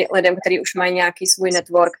nástroj, který lidem, kteří už mají nějaký svůj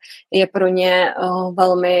network, je pro ně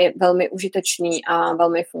velmi, velmi užitečný a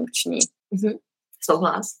velmi funkční.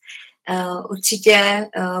 Souhlas. Určitě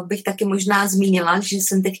bych taky možná zmínila, že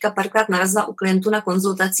jsem teďka párkrát narazila u klientů na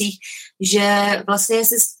konzultacích, že vlastně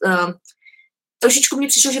trošičku mi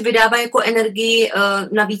přišlo, že vydává jako energii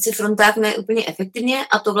na více frontách ne úplně efektivně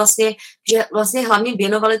a to vlastně, že vlastně hlavně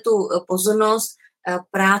věnovali tu pozornost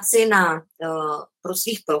práci pro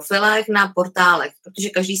svých profilech na portálech, protože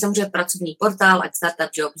každý samozřejmě pracovní portál, jak Startup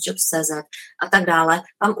Jobs, Jobs.cz a tak dále,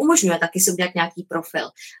 vám umožňuje taky si udělat nějaký profil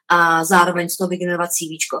a zároveň z toho vygenerovat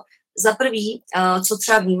CVčko. za prvý, co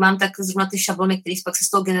třeba vnímám, tak zrovna ty šablony, které pak se z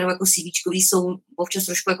toho generují jako CVčkový, jsou občas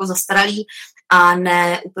trošku jako zastaralý a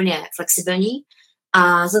ne úplně flexibilní.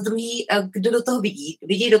 A za druhý, kdo do toho vidí?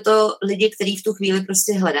 Vidí do toho lidi, kteří v tu chvíli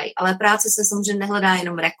prostě hledají. Ale práce se samozřejmě nehledá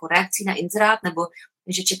jenom jako reakcí na inzerát, nebo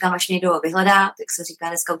že čekám, až někdo vyhledá, tak se říká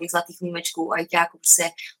dneska u těch zlatých límečků, ajťáků, prostě,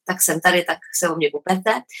 tak jsem tady, tak se o mě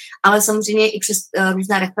poperte. Ale samozřejmě i přes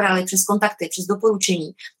různé referály, přes kontakty, přes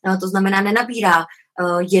doporučení. To znamená, nenabírá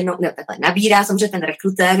nabírá samozřejmě ten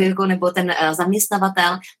rekrutér jako, nebo ten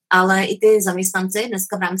zaměstnavatel, ale i ty zaměstnanci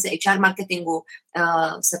dneska v rámci HR marketingu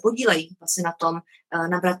se podílejí vlastně na tom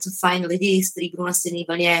nabrat fajn lidi, kteří budou na stejné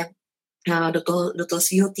vlně do toho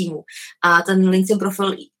svého týmu. A ten LinkedIn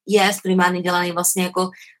profil je primárně dělaný vlastně jako,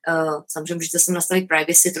 samozřejmě můžete sem nastavit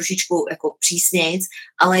privacy trošičku jako přísnějc,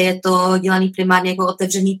 ale je to dělaný primárně jako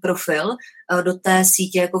otevřený profil do té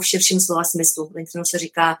sítě jako v širším slova smyslu. LinkedIn se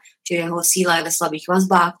říká, že jeho síla je ve slabých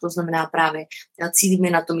vazbách, to znamená právě cílíme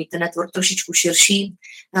na to mít ten network trošičku širší,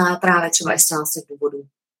 právě třeba i z těch důvodů.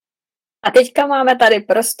 A teďka máme tady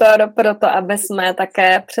prostor pro to, aby jsme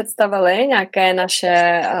také představili nějaké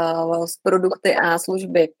naše produkty a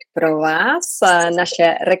služby pro vás,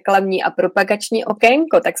 naše reklamní a propagační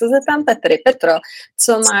okénko. Tak se zeptám Petry. Petro,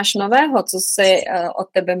 co máš nového, co si od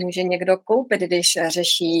tebe může někdo koupit, když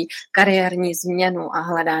řeší kariérní změnu a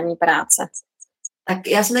hledání práce? Tak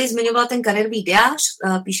já jsem tady zmiňovala ten kariérový diář,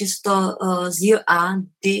 píše se to z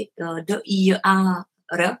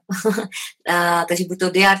takže buď to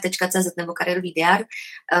diar.cz nebo kariérový diár.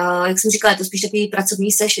 Jak jsem říkala, je to spíš takový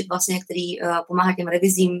pracovní sešit, vlastně, který pomáhá těm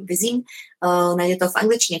vizím. Najde to v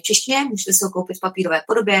angličtině, v češtině, můžete si ho koupit v papírové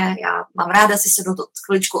podobě. Já mám ráda si sednout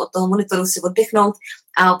chviličku od toho monitoru, si oddechnout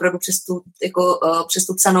a opravdu přes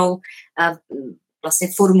tu psanou vlastně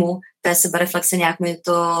formu té sebereflexe nějak mi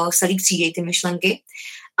to se líp třídějí ty myšlenky.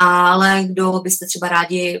 Ale kdo byste třeba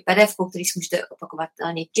rádi PDF, který si můžete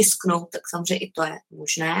opakovatelně tisknout, tak samozřejmě i to je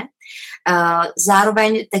možné.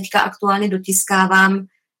 Zároveň teďka aktuálně dotiskávám,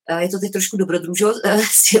 je to teď trošku dobrodružo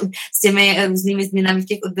s těmi různými změnami v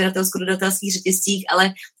těch odběratelsko-dodatelských řetězcích,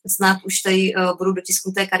 ale snad už tady budou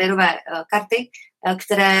dotisknuté kariérové karty,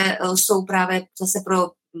 které jsou právě zase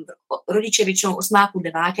pro rodiče většinou osmáků,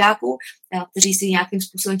 deváťáků, kteří si nějakým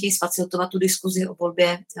způsobem chtějí sfacilitovat tu diskuzi o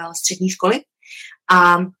volbě střední školy.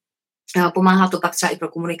 A pomáhá to pak třeba i pro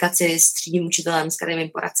komunikaci s třídním učitelem, s kariérním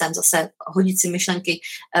poradcem, zase hodit si myšlenky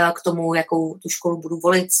k tomu, jakou tu školu budu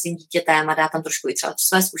volit s tím dítětem a dát tam trošku i třeba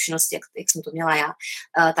své zkušenosti, jak jsem to měla já,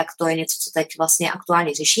 tak to je něco, co teď vlastně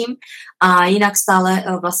aktuálně řeším. A jinak stále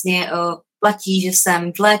vlastně platí, že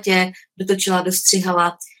jsem v létě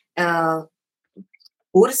dostřihala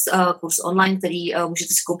kurz online, který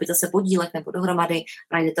můžete si koupit zase podílek nebo dohromady,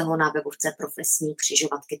 najdete ho na webovce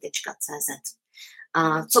profesníkřižovatky.cz.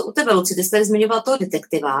 A co u tebe, Luci? Ty jsi tady zmiňovala toho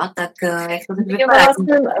detektiva, tak jak to vypadá?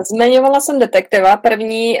 Zmiňovala jsem detektiva.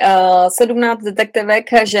 První 17 detektivek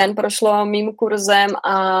žen prošlo mým kurzem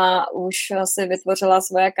a už si vytvořila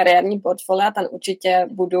svoje kariérní portfolio. Ten určitě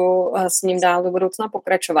budu s ním dál do budoucna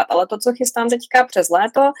pokračovat. Ale to, co chystám teďka přes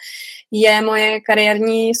léto, je moje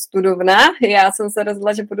kariérní studovna. Já jsem se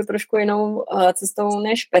rozhodla, že budu trošku jinou cestou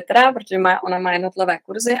než Petra, protože ona má jednotlivé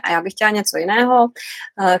kurzy a já bych chtěla něco jiného.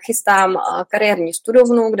 Chystám kariérní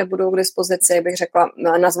studovnu, kde budou k dispozici, bych řekla,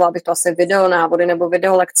 nazvala bych to asi videonávody nebo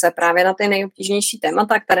videolekce právě na ty nejobtížnější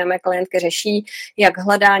témata, které mé klientky řeší, jak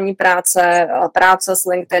hledání práce s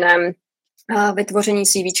LinkedInem, vytvoření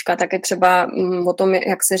CVčka, taky třeba o tom,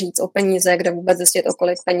 jak se říct o peníze, kde vůbec zjistit, o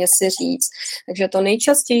kolik peněz si říct. Takže to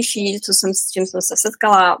nejčastější, s čím jsem se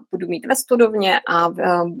setkala, budu mít ve studovně a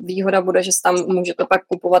výhoda bude, že tam můžete pak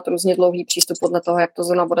kupovat různě dlouhý přístup podle toho, jak to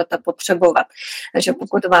zóna budete potřebovat. Takže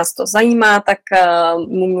pokud vás to zajímá, tak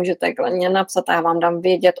mu můžete klidně napsat a já vám dám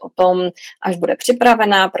vědět o tom, až bude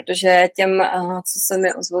připravená, protože těm, co se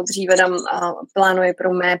mi ozvou dříve, plánuji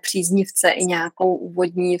pro mé příznivce i nějakou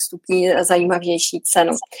úvodní vstupní zajímavější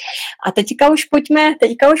cenu. A teďka už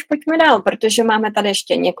pojďme dál, protože máme tady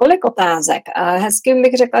ještě několik otázek. Hezky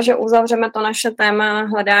bych řekla, že uzavřeme to naše téma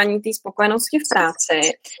hledání té spokojenosti v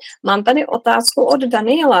práci. Mám tady otázku od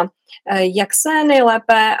Daniela. Jak se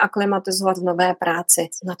nejlépe aklimatizovat v nové práci?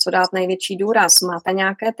 Na co dát největší důraz? Máte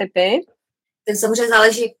nějaké tipy? Tak samozřejmě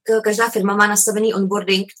záleží, každá firma má nastavený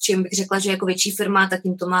onboarding, čím bych řekla, že jako větší firma, tak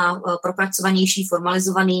jim to má propracovanější,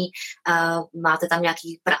 formalizovaný, máte tam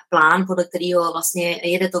nějaký plán, podle kterého vlastně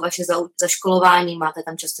jede to vaše zaškolování, máte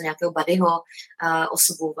tam často nějakého buddyho,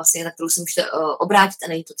 osobu, vlastně, na kterou se můžete obrátit a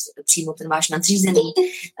není to přímo ten váš nadřízený,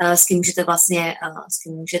 s kým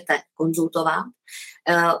můžete konzultovat.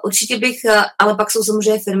 Určitě bych, ale pak jsou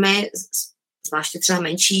samozřejmě firmy, zvláště třeba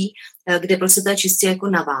menší, kde prostě to je čistě jako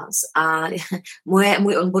na vás. A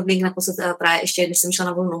můj onboarding naposled právě ještě, když jsem šla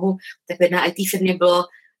na volnou nohu, tak v jedné IT firmě bylo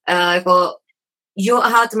jako jo,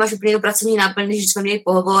 aha, ty máš úplně pracovní náplň, když jsme měli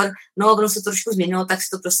pohovor, no, ono se to trošku změnilo, tak si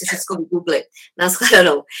to prostě všechno vygoogli na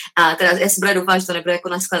shledanou. A teda já si bude doufám, že to nebude jako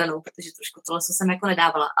na shledanou, protože trošku tohle jsem jako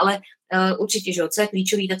nedávala, ale určitě, že jo, co je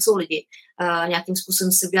klíčový, tak jsou lidi. Nějakým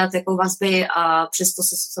způsobem si udělat jako vazby a přesto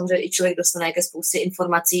se samozřejmě i člověk dostane ke spoustě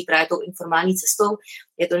informací právě tou informální cestou.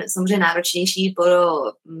 Je to samozřejmě náročnější pro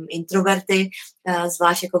introverty,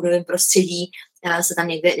 zvlášť jako v novém prostředí, se tam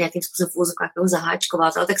někde nějakým způsobem v úvozovkách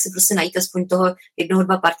zaháčkovat, ale tak si prostě najít aspoň toho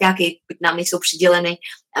 1-2 parťáky, byť nám nejsou přiděleny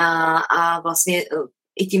a vlastně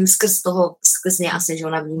i tím skrz ně asi, že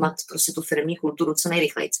ona vnímat prostě tu firmní kulturu co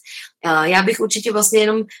nejrychleji. Já bych určitě vlastně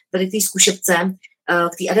jenom tady k té zkušebce,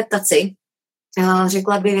 k té adaptaci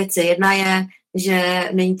řekla 2 věci. Jedna je, že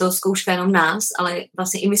není to zkouška jenom nás, ale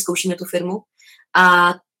vlastně i my zkoušíme tu firmu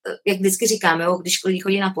a jak vždycky říkám, jo, když lidi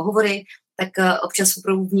chodí na pohovory, tak občas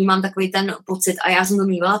opravdu vnímám takový ten pocit a já jsem to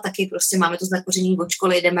mývala taky, prostě máme to zakoření od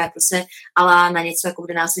školy, jdeme prostě ale na něco, jako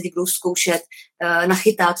kde nás lidi budou zkoušet,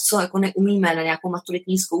 nachytat, co jako neumíme, na nějakou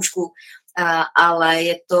maturitní zkoušku, ale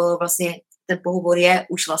je to vlastně, ten pohovor je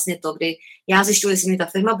už vlastně to, kdy já zjišťuji, jestli mi ta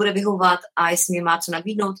firma bude vyhovovat a jestli mi má co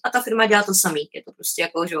nabídnout a ta firma dělá to samý, je to prostě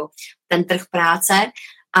jako, že ten trh práce.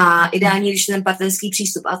 A ideální, když ten partnerský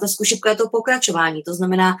přístup. A ta zkušebka je to pokračování. To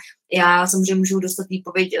znamená, já samozřejmě můžu dostat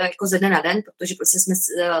výpověď jako ze dne na den, protože prostě jsme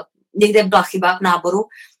někde byla chyba v náboru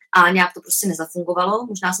a nějak to prostě nezafungovalo.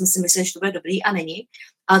 Možná jsme si mysleli, že to bude dobrý a není.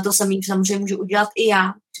 Ale to samý samozřejmě můžu udělat i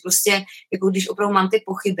já. Prostě, jako když opravdu mám ty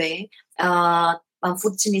pochyby, mám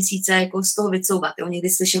furt 3 měsíce jako z toho vycouvat. Jo? Někdy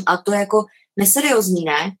slyším, ale to je jako neseriózní,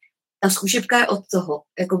 ne? Ta zkušebka je od toho,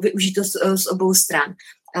 jako využít to z obou stran.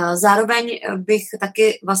 Zároveň bych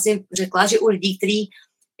taky vlastně řekla, že u lidí, kteří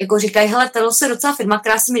jako říkají, hele, to je docela firma,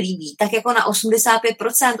 která se mi líbí, tak jako na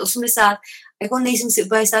 85%, 80%, jako nejsem si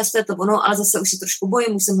úplně jistá, že to je to ono, ale zase už si trošku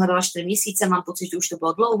bojím, už jsem hledala 4 měsíce, mám pocit, že už to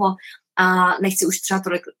bylo dlouho a nechci už třeba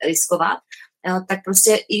tolik riskovat. Tak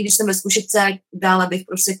prostě i když jsem ve zkušebce, dále bych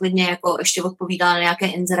prostě klidně jako ještě odpovídala na nějaké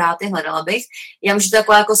inzeráty, hledala bych. Já myslím, že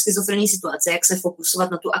to je jako schizofrenní situace, jak se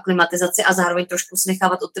fokusovat na tu aklimatizaci a zároveň trošku si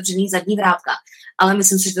nechávat otevřený zadní vrátka. Ale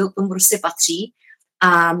myslím si, že to k tomu prostě patří.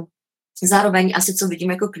 A zároveň asi, co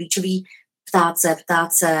vidím jako klíčový,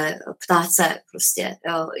 ptáce prostě.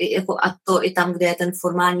 Jako a to i tam, kde je ten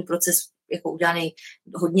formální proces jako udělaný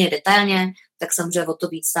hodně detailně, tak samozřejmě o to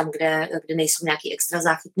víc tam, kde nejsou nějaký extra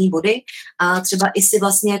záchytný body. A třeba i si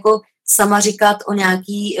vlastně jako sama říkat o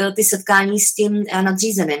nějaký ty setkání s tím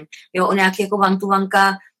nadřízeným, jo, o nějaký jako one-to-one,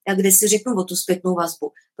 kde si řeknu o tu zpětnou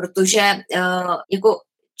vazbu, protože jako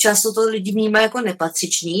často to lidi vnímají jako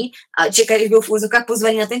nepatřiční a čekají, když budou v úzokách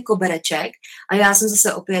pozvaní na ten kobereček a já jsem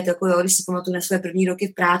zase opět, jako jo, když si pamatuju na své první roky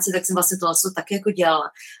v práci, tak jsem vlastně to taky jako dělala,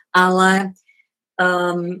 ale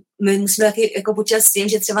my musíme taky jako počítat s tím,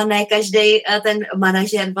 že třeba ne každý ten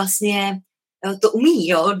manažer vlastně to umí,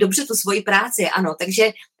 jo, dobře tu svoji práci, ano,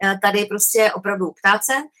 takže tady prostě opravdu ptát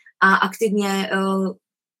se a aktivně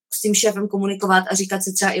s tím šéfem komunikovat a říkat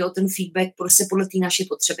si třeba i o ten feedback prostě podle té naší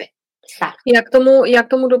potřeby. Tak. Jak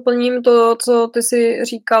tomu doplním to, co ty si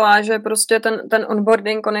říkala, že prostě ten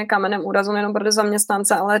onboarding, on je kamenem úrazu nejen pro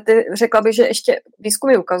zaměstnance, ale ty řekla bych, že ještě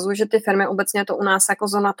výzkumy ukazují, že ty firmy obecně to u nás jako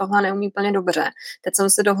zóna tohle neumí úplně dobře. Teď jsem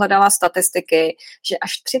si dohledala statistiky, že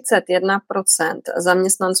až 31%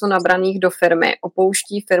 zaměstnanců nabraných do firmy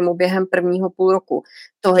opouští firmu během prvního půl roku.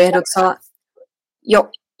 To je docela... Jo,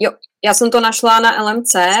 já jsem to našla na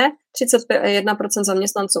LMC, 31%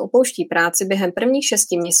 zaměstnanců opouští práci během prvních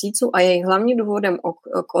 6 měsíců a jejich hlavním důvodem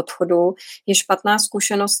k odchodu je špatná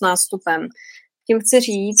zkušenost s nástupem. Tím chci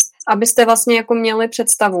říct, abyste vlastně jako měli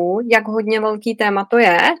představu, jak hodně velký téma to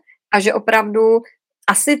je a že opravdu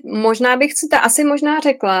asi možná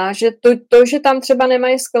řekla, že to, že tam třeba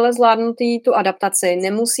nemají skvěle zvládnutý tu adaptaci,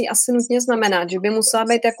 nemusí asi nutně znamenat, že by musela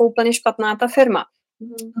být jako úplně špatná ta firma.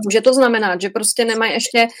 Může to znamenat, že prostě nemají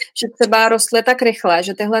ještě, že třeba rostly tak rychle,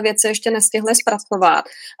 že tyhle věci ještě nestihly zpracovat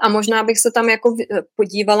a možná bych se tam jako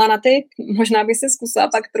podívala na možná bych se zkusila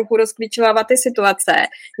pak trochu rozklíčovávat ty situace,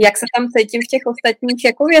 jak se tam cítím v těch ostatních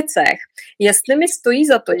jako věcech. Jestli mi stojí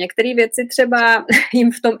za to některé věci třeba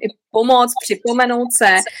jim v tom i pomoct, připomenout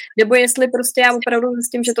se, nebo jestli prostě já opravdu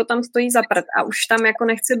zjistím, že to tam stojí za prd a už tam jako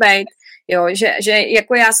nechci bejt, jo, že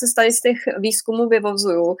jako já se tady z těch výzkumů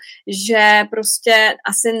vyvozuju, že prostě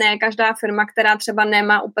asi ne každá firma, která třeba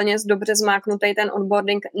nemá úplně dobře zmáknutý ten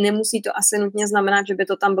onboarding, nemusí to asi nutně znamenat, že by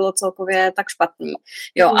to tam bylo celkově tak špatný.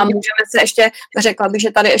 Jo, a můžeme se ještě, řekla bych,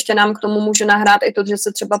 že tady ještě nám k tomu může nahrát i to, že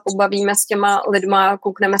se třeba pobavíme s těma lidma,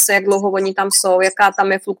 koukneme se, jak dlouho oni tam jsou, jaká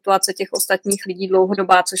tam je fluktuace těch ostatních lidí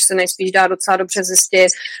dlouhodobá, což se nejspíš dá docela dobře zjistit.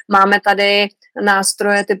 Máme tady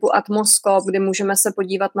nástroje typu Atmoscope, kdy můžeme se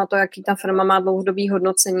podívat na to, jaký ta firma má dlouhodobý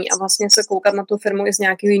hodnocení a vlastně se koukat na tu firmu i z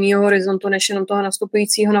nějakého jiného horizontu, než jenom toho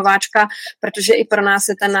nastupujícího nováčka, protože i pro nás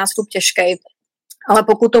je ten nástup těžký. Ale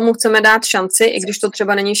pokud tomu chceme dát šanci, i když to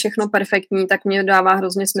třeba není všechno perfektní, tak mě dává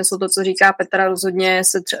hrozně smysl to, co říká Petra, rozhodně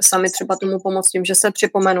se sami třeba tomu pomoct tím, že se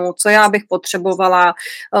připomenu, co já bych potřebovala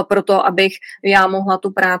pro to, abych já mohla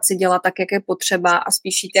tu práci dělat tak, jak je potřeba a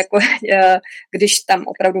spíš jít jako, když tam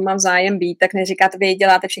opravdu mám zájem být, tak neříkat, vy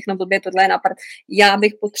děláte všechno blbě, tohle je napad. Já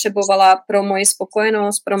bych potřebovala pro moji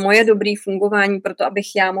spokojenost, pro moje dobré fungování, pro to, abych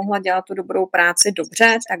já mohla dělat tu dobrou práci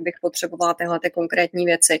dobře, tak bych potřebovala tyhle ty konkrétní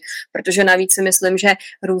věci, protože navíc si myslím, že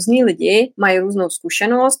různí lidi mají různou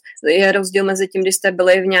zkušenost. Je rozdíl mezi tím, když jste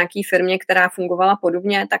byli v nějaké firmě, která fungovala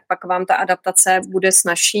podobně, tak pak vám ta adaptace bude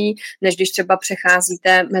snazší, než když třeba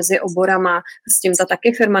přecházíte mezi oborama. S tím ta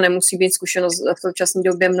taky firma nemusí být zkušenost. V současné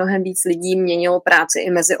době mnohem víc lidí měnilo práci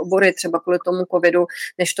i mezi obory, třeba kvůli tomu covidu,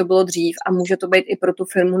 než to bylo dřív. A může to být i pro tu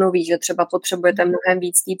firmu nový, že třeba potřebujete mnohem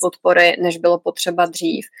víc té podpory, než bylo potřeba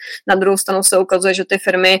dřív. Na druhou stranu se ukazuje, že ty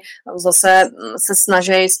firmy zase se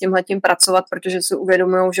snaží s tímhletím pracovat, protože si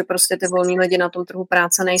uvědomují, že prostě ty volní lidi na tom trhu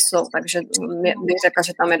práce nejsou, takže bych řekla,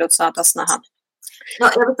 že tam je docela ta snaha. No,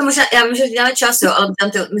 já vím, že děláme čas, jo, ale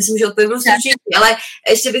myslím, že odpověď budu stručnější, ale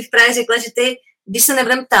ještě bych právě řekla, že když se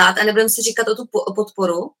nebudeme ptát a nebudeme si říkat o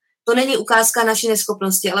podporu, to není ukázka naší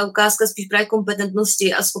neschopnosti, ale ukázka spíš právě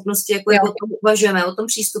kompetentnosti a schopnosti, jako o tom uvažujeme, o tom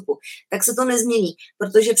přístupu. Tak se to nezmění,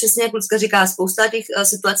 protože přesně jak Lucka říká, spousta těch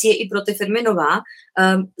situací je i pro ty firmy nová.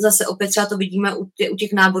 Zase opět třeba to vidíme u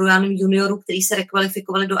těch náborů juniorů, kteří se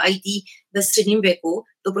rekvalifikovali do IT ve středním věku.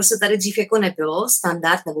 To prostě tady dřív jako nebylo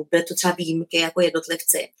standard, nebo byly to třeba výjimky jako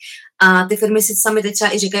jednotlivci. A ty firmy si sami teď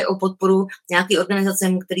třeba i říkají o podporu nějaký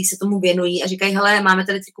organizacem, který se tomu věnují a říkají, hele, máme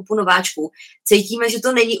tady kupu nováčků. Cítíme, že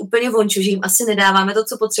to není úplně vončo, že jim asi nedáváme to,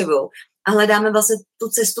 co potřebují. A hledáme vlastně tu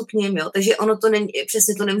cestu k nim, jo. Takže ono to není,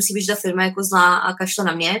 přesně to nemusí být, že ta firma jako zlá a kašle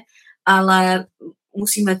na mě, ale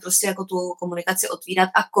musíme prostě jako tu komunikaci otvírat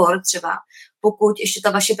a třeba pokud ještě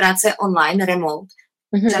ta vaše práce je online, remote,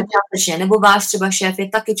 nebo váš třeba šéf je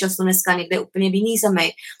taky často dneska někde úplně v jiný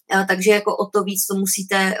zemi, takže jako o to víc to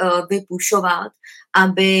musíte vypušovat,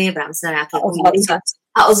 aby v rámci nějaké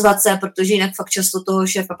ozvat se, protože jinak fakt často toho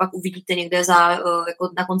šéfa pak uvidíte někde jako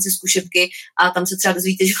na konci zkušebky a tam se třeba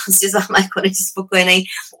dozvíte, že vlastně s váma jako není spokojený,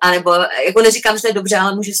 anebo jako neříkám, že to je dobře,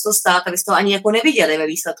 ale může se to stát a vy jste to ani jako neviděli ve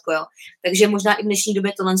výsledku, jo. Takže možná i v dnešní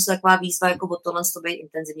době tohle je taková výzva, jako o tohle to být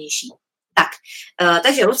intenzivnější. Tak,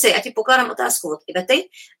 takže Luci, já ti pokládám otázku od Ivety.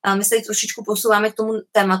 My se trošičku posouváme k tomu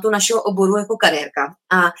tématu našeho oboru jako kariérka.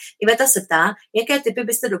 A Iveta se ptá, jaké tipy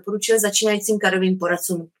byste doporučili začínajícím kariérovým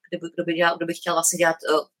poradcům, kdo by chtěl vlastně dělat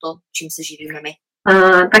to, čím se živíme my?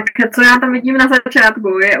 Tak co já tam vidím na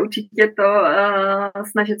začátku, je určitě to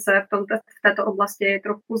snažit se v této oblasti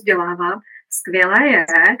trochu vzdělávat. Skvělé je,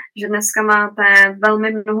 že dneska máte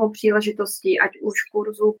velmi mnoho příležitostí, ať už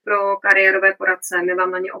kurzů pro kariérové poradce. My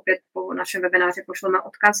vám na ně opět po našem webináři pošleme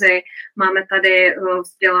odkazy. Máme tady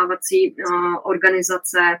vzdělávací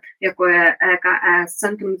organizace, jako je EKS,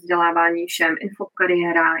 Centrum vzdělávání všem,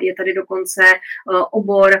 Infokariéra. Je tady dokonce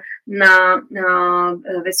obor na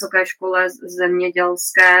Vysoké škole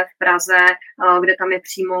zemědělské v Praze, kde tam je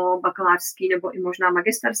přímo bakalářský nebo i možná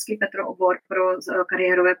magisterský obor pro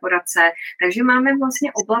kariérové poradce. Takže máme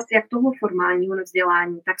vlastně oblast jak toho formálního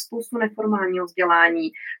vzdělání, tak spoustu neformálního vzdělání,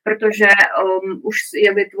 protože už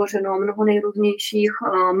je vytvořeno mnoho nejrůznějších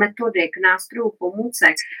metodik, nástrojů,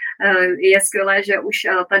 pomůcek. Je skvělé, že už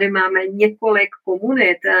tady máme několik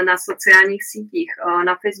komunit na sociálních sítích.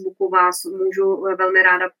 Na Facebooku vás můžu velmi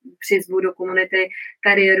ráda přizvu do komunity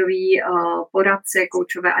kariéroví poradci,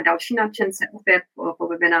 koučové a další nadšence. Opět po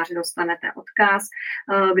webináři dostanete odkaz,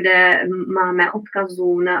 kde máme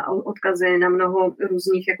odkazy na mnoho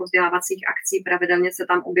různých jako vzdělávacích akcí. Pravidelně se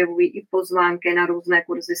tam objevují i pozvánky na různé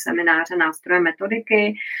kurzy, semináře, nástroje,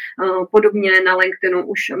 metodiky. Podobně na LinkedInu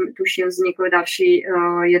už tuším vznikly další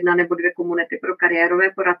 1 nebo 2 komunity pro kariérové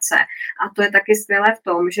poradce. A to je taky skvělé v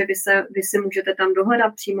tom, že vy si můžete tam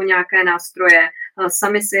dohledat přímo nějaké nástroje,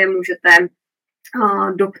 sami si je můžete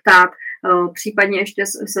doptat. Případně ještě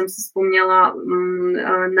jsem si vzpomněla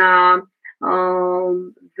na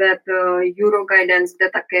web Euroguidance, kde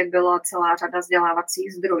také byla celá řada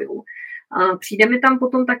vzdělávacích zdrojů. Přijde mi tam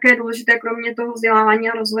potom také důležité, kromě toho vzdělávání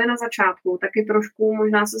a rozvoje na začátku, taky trošku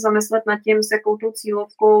možná se zamyslet nad tím, s jakou tou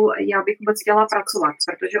cílovkou já bych vůbec chtěla pracovat,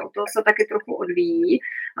 protože o to se taky trochu odvíjí,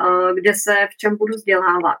 kde se v čem budu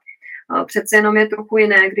vzdělávat. Přece jenom je trochu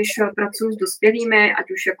jiné, když pracuji s dospělými, ať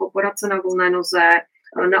už jako poradce na volné noze,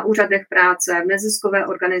 na úřadech práce, v neziskové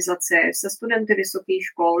organizaci, se studenty vysokých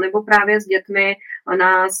škol nebo právě s dětmi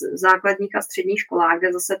na základních a středních školách,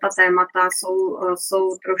 kde zase ta témata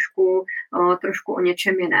jsou trošku o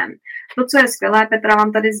něčem jiném. To, co je skvělé, Petra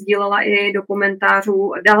vám tady sdílela i do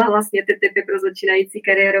komentářů, dala vlastně ty tipy pro začínající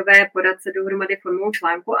kariérové poradce dohromady formou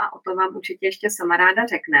článku a o to vám určitě ještě sama ráda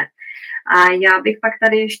řekne. A já bych pak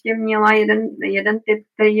tady ještě měla jeden tip,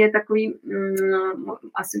 který je takový,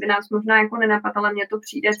 asi by nás možná jako nenapadl, ale mně to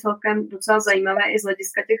přijde celkem docela zajímavé i z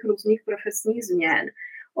hlediska těch různých profesních změn.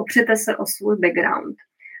 Opřete se o svůj background,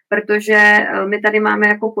 protože my tady máme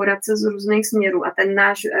jako poradce z různých směrů a ten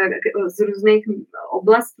náš z různých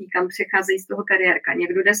oblastí, kam přecházejí z toho kariérka.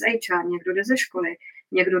 Někdo jde z HR, někdo jde ze školy,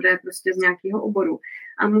 někdo jde prostě z nějakého oboru.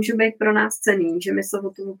 A může být pro nás cenný, že my se o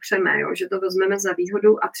tom přeme, jo? Že to vezmeme za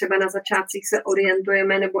výhodu a třeba na začátcích se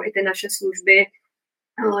orientujeme nebo i ty naše služby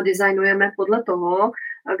designujeme podle toho,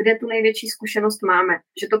 kde tu největší zkušenost máme.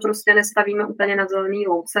 Že to prostě nestavíme úplně na zelený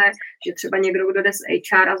louce, že třeba někdo, kdo jde z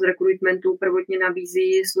HR a z rekrutmentu, prvotně nabízí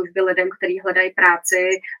služby lidem, kteří hledají práci,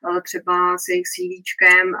 třeba s jejich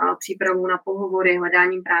CVčkem, přípravou na pohovory,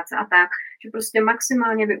 hledáním práce a tak, že prostě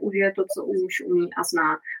maximálně využije to, co už umí a zná.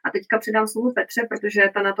 A teďka předám slovo Petře, protože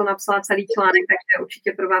ta na to napsala celý článek, takže určitě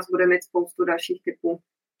pro vás bude mít spoustu dalších tipů.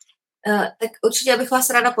 Tak určitě bych vás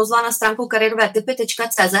ráda pozvala na stránku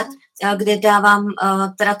kariérovétipy.cz, kde dávám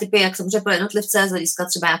teda tipy, jak samozřejmě pro jednotlivce, z hlediska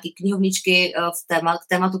třeba nějaký knihovničky k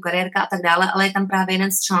tématu kariérka a tak dále, ale je tam právě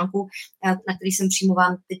jeden z článků, na který jsem přímo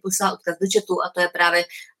vám teď poslala odkaz do chatu, a to je právě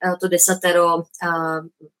to 10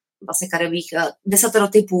 vlastně desatero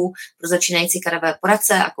typů pro začínající kariérové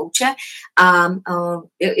poradce a kouče a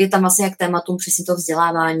je tam vlastně jak tématům přesně to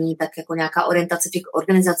vzdělávání, tak jako nějaká orientace v těch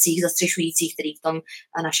organizacích zastřešujících, které v tom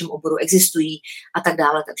našem oboru existují a tak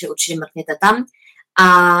dále, takže určitě mrkněte tam.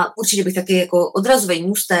 A určitě bych taky jako odrazový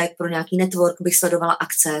můstek pro nějaký network bych sledovala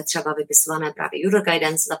akce, třeba vypisované právě Euro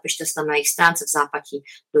Guidance, zapište se tam na jejich stránce v zápatí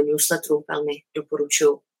do newsletteru, velmi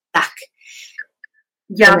doporučuji. Tak.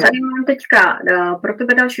 Já tady mám teďka pro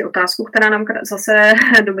tebe další otázku, která nám zase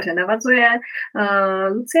dobře navazuje.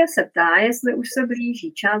 Lucie se ptá, jestli už se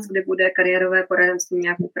blíží čas, kdy bude kariérové poradenství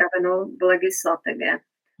nějak upraveno v legislativě.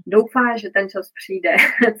 Doufá, že ten čas přijde.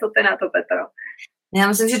 Co ty na to, Petro? Já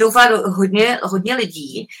myslím, že doufá hodně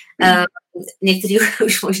lidí. Někteří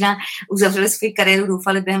už možná uzavřeli svou kariéru,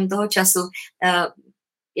 doufali během toho času.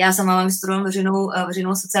 Já sama mám vystudovanou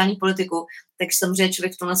veřejnou sociální politiku, takže samozřejmě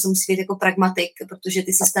člověk v tomhle se musí být jako pragmatik, protože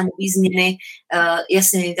ty systémové změny,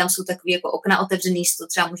 jasně, tam jsou takový jako okna otevřený, to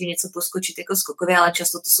třeba může něco poskočit jako skokově, ale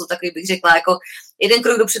často to jsou takový, bych řekla, jako jeden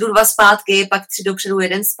krok dopředu, 2 zpátky, pak 3 dopředu,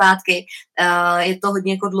 1 zpátky. Je to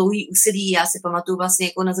hodně jako dlouhý úsilí. Já si pamatuju vlastně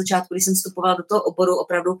jako na začátku, když jsem vstupovala do toho oboru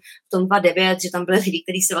opravdu v tom 2009, že tam byly lidi,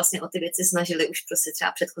 kteří se vlastně o ty věci snažili už prostě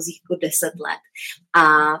třeba předchozích jako 10 let. A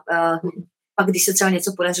pak když se třeba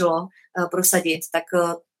něco podařilo prosadit, tak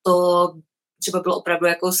to třeba bylo opravdu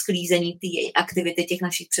jako sklízení té aktivity těch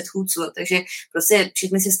našich předchůdců. Takže prostě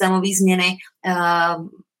všechny systémové změny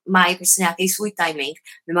mají prostě nějaký svůj timing.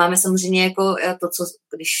 My máme samozřejmě jako to, co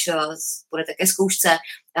když budete ke zkoušce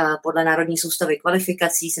podle Národní soustavy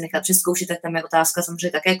kvalifikací se nechat přezkoušet, tak tam je otázka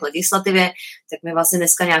samozřejmě také k legislativě, tak my vlastně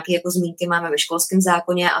dneska nějaké jako zmínky máme ve školském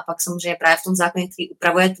zákoně a pak samozřejmě právě v tom zákoně, který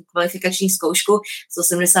upravuje tu kvalifikační zkoušku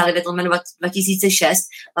 179/2006,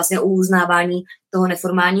 vlastně o uznávání toho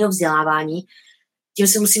neformálního vzdělávání.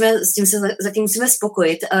 S tím se zatím musíme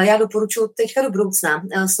spokojit. Já doporučuji teďka do budoucna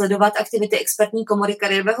sledovat aktivity expertní komory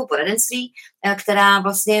kariérového poradenství, která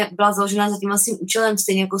vlastně byla založena za tím vlastním účelem,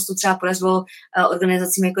 stejně jako se to třeba podařilo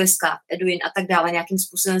organizacím jako je SCAF, Eduin a tak dále, nějakým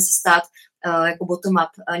způsobem se stát jako bottom-up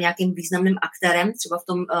nějakým významným aktérem, třeba v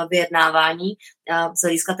tom vyjednávání z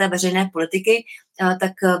hlediska té veřejné politiky,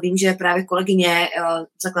 tak vím, že právě kolegyně,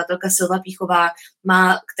 zakladatelka Silva Píchová,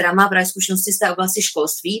 která má právě zkušenosti z té oblasti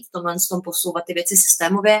školství, v tom posouvat ty věci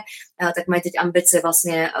systémově, tak mají teď ambice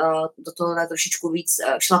vlastně do toho trošičku víc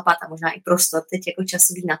šlapat a možná i prostor teď jako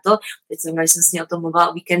časový na to. Teď jsem s ní o tom mluvila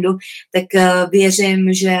o víkendu, tak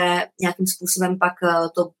věřím, že nějakým způsobem pak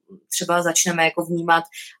to třeba začneme jako vnímat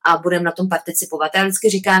a budeme na tom participovat. Já vždycky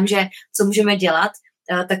říkám, že co můžeme dělat,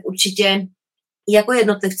 tak určitě jako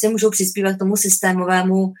jednotlivci můžou přispívat k tomu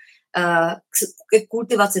systémovému k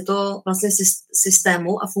kultivaci toho vlastně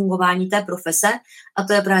systému a fungování té profese, a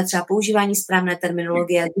to je právě třeba používání správné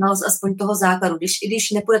terminologie, znalost aspoň toho základu. I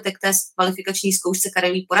když nepůjdete k té kvalifikační zkoušce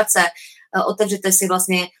kariérový poradce, otevřete si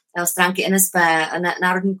vlastně stránky NSP,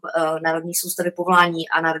 Národní soustavy povolání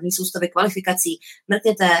a Národní soustavy kvalifikací,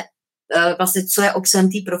 mrkněte vlastně, co je obsahem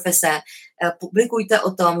té profese, publikujte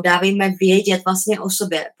o tom, dávejme vědět vlastně o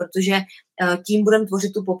sobě, protože tím budeme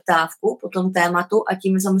tvořit tu poptávku po tom tématu a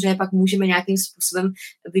tím samozřejmě pak můžeme nějakým způsobem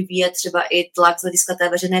vyvíjet třeba i tlak z hlediska té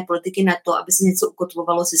veřejné politiky na to, aby se něco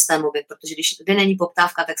ukotvovalo systémově, protože když kde není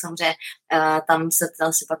poptávka, tak samozřejmě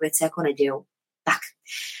tam se pak věci jako nedějou. Tak.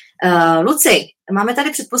 Luci, máme tady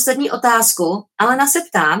předposlední otázku, ale se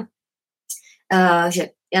ptá, že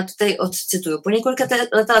já to tady odcituju. Po několika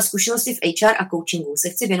letech zkušenosti v HR a coachingu se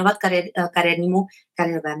chci věnovat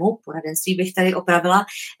kariérovému poradenství, bych tady opravila,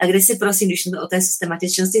 kde si prosím, když jsme o té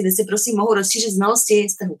systematičnosti, kde si prosím mohu rozšířit znalosti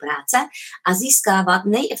z trhu práce a získávat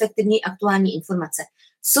nejefektivněji aktuální informace.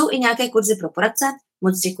 Jsou i nějaké kurzy pro poradce?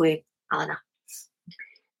 Moc děkuji, Alena.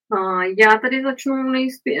 Já tady začnu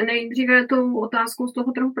nejdříve tou otázkou z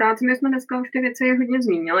toho trhu práce. My jsme dneska už ty věci hodně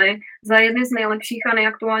zmínili. Za jedny z nejlepších a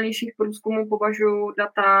nejaktuálnějších průzkumů považuji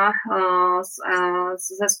data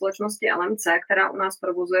ze společnosti LMC, která u nás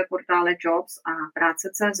provozuje portály Jobs a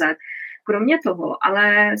Práce.cz. Kromě toho,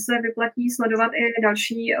 ale se vyplatí sledovat i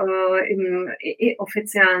další i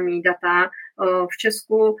oficiální data. V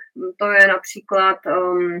Česku to je například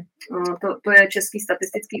to je Český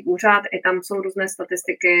statistický úřad, i tam jsou různé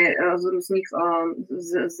statistiky z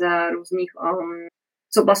různých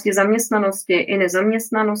z oblasti zaměstnanosti i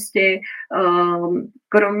nezaměstnanosti.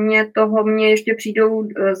 Kromě toho mně ještě přijdou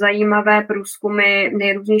zajímavé průzkumy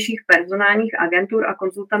nejrůznějších personálních agentur a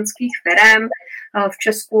konzultantských firem. V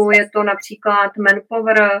Česku je to například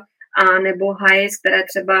Manpower a nebo Highs, které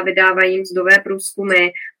třeba vydávají mzdové průzkumy.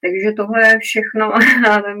 Takže tohle všechno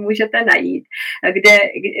můžete najít.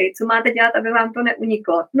 Co máte dělat, aby vám to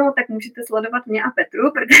neuniklo? No, tak můžete sledovat mě a Petru,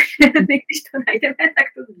 protože když to najdeme, tak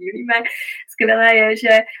to sdílíme. Skvělé je,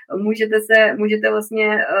 že můžete vlastně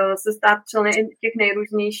se stát členy těch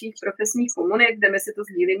nejrůznějších profesních komunit, kde my si to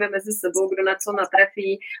sdílíme mezi sebou, kdo na co natrefí,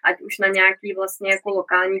 ať už na nějaký vlastně jako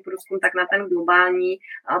lokální průzkum, tak na ten globální,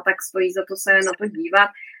 tak stojí za to se na to dívat.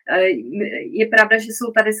 Je pravda, že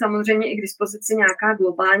jsou tady samozřejmě i k dispozici nějaká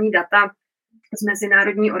globální data z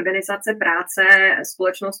Mezinárodní organizace práce,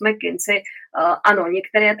 společnost McKinsey. Ano,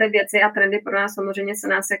 některé ty věci a trendy pro nás samozřejmě se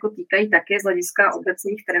nás jako týkají taky z hlediska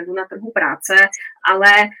obecných trendů na trhu práce,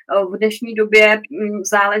 ale v dnešní době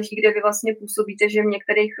záleží, kde vy vlastně působíte, že v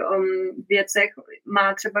některých věcech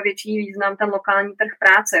má třeba větší význam ten lokální trh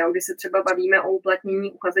práce, jo? Když se třeba bavíme o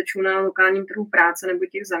uplatnění uchazečů na lokálním trhu práce nebo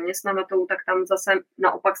těch zaměstnavatelů, tak tam zase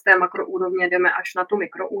naopak z té makroúrovně jdeme až na tu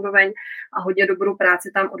mikroúroveň a hodně dobrou práci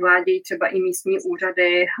tam odvádějí třeba i místní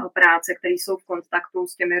úřady práce, které jsou v kontaktu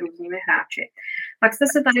s těmi různými hráči. Pak jste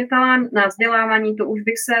se tady ptala na vzdělávání, to už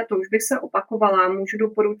bych se opakovala. Můžu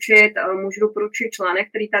doporučit článek,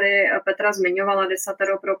 který tady Petra zmiňovala,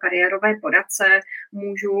 Desatero pro kariérové poradce.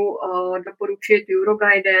 Můžu doporučit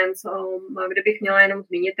Euroguidance, kde bych měla jenom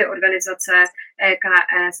zmínit ty organizace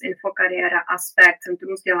EKS, Infokariéra, Aspekt,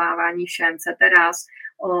 Centrum vzdělávání všem, CETERAS.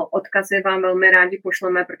 Odkazy vám velmi rádi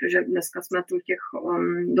pošleme, protože dneska jsme tu těch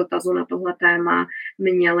dotazů na tohle téma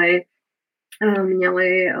měli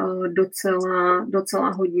docela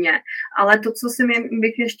hodně. Ale to, co si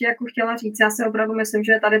bych ještě jako chtěla říct, já si opravdu myslím,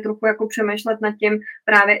 že je tady trochu jako přemýšlet nad tím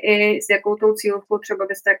právě i s jakou tou cílovkou třeba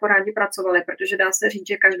byste jako rádi pracovali, protože dá se říct,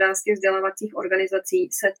 že každá z těch vzdělávacích organizací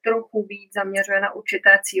se trochu víc zaměřuje na určité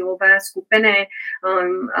cílové skupiny.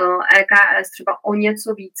 EKS třeba o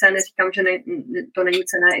něco více, neříkám, že to není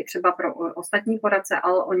cenné i třeba pro ostatní poradce,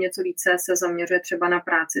 ale o něco více se zaměřuje třeba na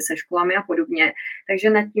práci se školami a podobně. Takže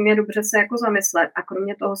nad tím je dobře se jako zamyslet a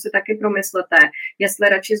kromě toho si taky promyslete, jestli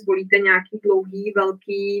radši zvolíte nějaký dlouhý,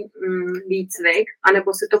 velký výcvik,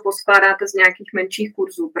 anebo si to poskládáte z nějakých menších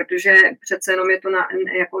kurzů, protože přece jenom je to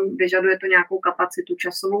jako vyžaduje to nějakou kapacitu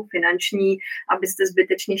časovou, finanční, abyste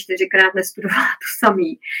zbytečně 4krát nestudovala to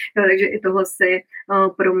samý. Takže i tohle si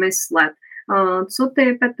promyslet. Co ty,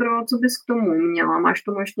 Petro, co bys k tomu měla? Máš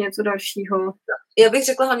tomu ještě něco dalšího? Já bych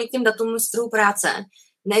řekla hlavně k těm datům z trhu práce.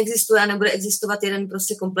 Neexistuje a nebude existovat jeden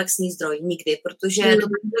prostě komplexní zdroj nikdy, protože to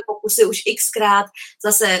byly pokusy už xkrát,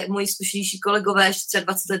 zase moji zkušenější kolegové ještě třeba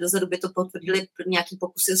 20 let dozadu by to potvrdili nějaký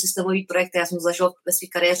pokusy o systémový projekt, já jsem zažila ve své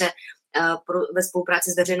kariéře ve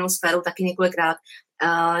spolupráci s veřejnou sférou taky několikrát.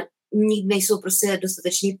 Nikdy nejsou prostě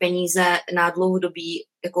dostateční peníze na dlouhodobý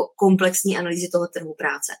jako komplexní analýzy toho trhu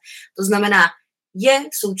práce. To znamená, je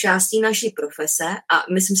součástí naší profese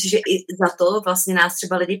a myslím si, že i za to vlastně nás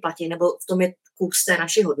třeba lidi platí, nebo v tom je kus té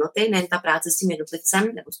naší hodnoty, nejen ta práce s tím jednotlivcem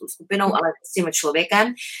nebo s tou skupinou, ale s tím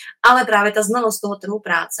člověkem, ale právě ta znalost toho trhu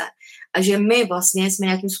práce. A že my vlastně jsme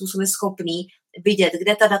nějakým způsobem schopní vidět,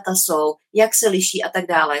 kde ta data jsou, jak se liší a tak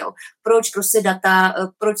dále. Jo. Proč prostě data,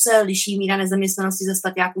 proč se liší míra nezaměstnanosti ze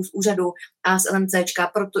statiáků z úřadu a z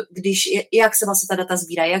LMCčka, jak se vlastně ta data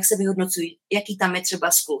sbírají, jak se vyhodnocují, jaký tam je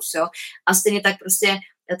třeba skluz. Jo. A stejně tak prostě,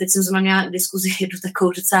 teď jsem zrovna měla diskuzi jednu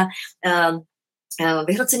takovou docela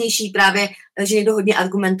vyhrocenější právě, že někdo hodně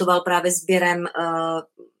argumentoval právě sběrem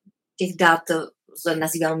těch dat,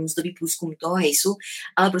 nazýval mzdový průzkum toho hejsu,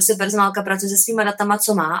 ale prostě personálka pracuje se svýma datama,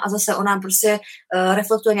 co má a zase ona prostě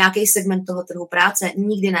reflektuje nějaký segment toho trhu práce,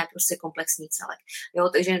 nikdy ne prostě komplexní celek. Jo,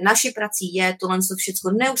 takže naší prací je tohle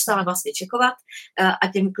všechno neustále vlastně čekovat a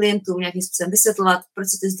těm klientům nějakým způsobem vysvětlovat, proč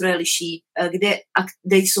se ty zdroje liší,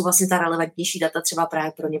 kde jsou vlastně ta relevantnější data třeba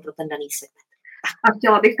právě pro ně, pro ten daný segment. A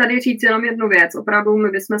chtěla bych tady říct jenom jednu věc. Opravdu my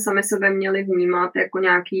bychom sami sebe měli vnímat jako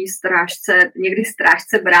nějaký strážce, někdy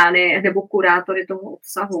strážce brány nebo kurátory toho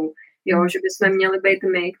obsahu. Jo, že bychom měli být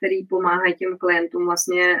my, který pomáhají těm klientům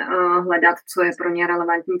vlastně hledat, co je pro ně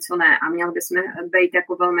relevantní, co ne. A měli bychom být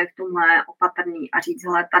jako velmi v tomhle opatrní a říct,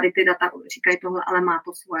 hele, tady ty data říkají tohle, ale má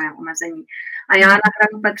to svoje omezení. A já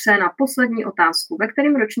nahraju Petře na poslední otázku. Ve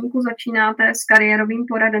kterém ročníku začínáte s kariérovým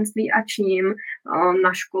poradenství a čím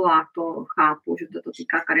na školách? To chápu, že to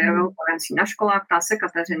týká kariérového poradenství na školách, ptá se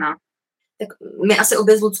Kateřina. Tak my asi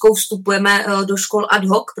obě s Ludskou vstupujeme do škol ad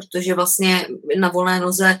hoc, protože vlastně na volné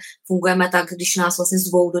noze fungujeme tak, když nás vlastně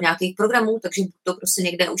zvou do nějakých programů, takže to prostě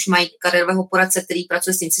někde už mají kariérového poradce, který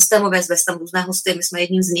pracuje s tím systémově, zvést tam různé hosty, my jsme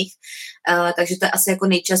jedním z nich, takže to je asi jako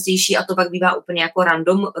nejčastější a to pak bývá úplně jako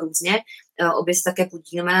random různě. Obě se také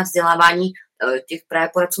podílíme na vzdělávání těch právě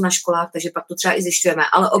poradců na školách, takže pak to třeba i zjišťujeme,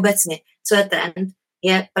 ale obecně, co je trend,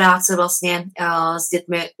 je práce vlastně s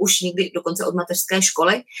dětmi už někdy dokonce od mateřské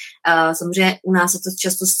školy. Samozřejmě u nás se to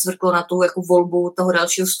často zcvrklo na tu jako volbu toho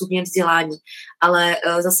dalšího stupně vzdělání, ale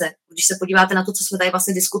zase, když se podíváte na to, co jsme tady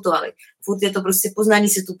vlastně diskutovali, furt je to prostě poznání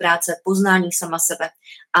si tu práce, poznání sama sebe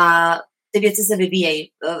a ty věci se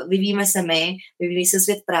vyvíjejí. Vyvíjíme se my, vyvíjí se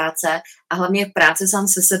svět práce a hlavně práce sám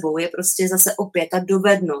se sebou je prostě zase opět ta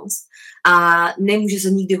dovednost a nemůže se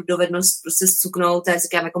nikdy dovednost prostě zcuknout, já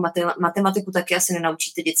říkám jako matematiku taky asi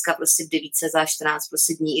nenaučíte děcka prostě v 9 za 14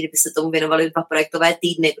 prostě dní, i kdyby se tomu věnovali 2 projektové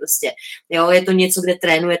týdny prostě. Jo, je to něco, kde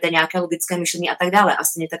trénujete nějaké logické myšlení a tak dále. A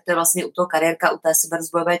stejně tak to je vlastně u toho kariérka, u té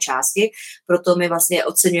seberozvojové části, proto my vlastně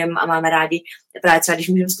oceňujeme a máme rádi právě třeba, když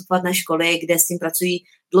můžeme vstupovat na školy, kde s tím pracují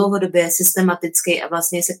dlouhodobě, systematicky a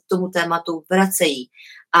vlastně se k tomu tématu vracejí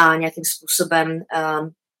a nějakým způsobem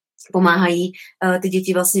pomáhají ty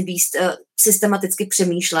děti vlastně systematicky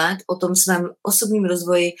přemýšlet o tom svém osobním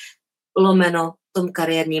rozvoji lomeno tom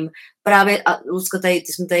kariérním. Právě, a Lucka, ty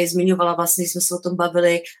jsme tady zmiňovala, vlastně jsme se o tom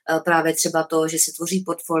bavili, právě třeba to, že si tvoří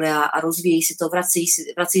portfolia a rozvíjí si to,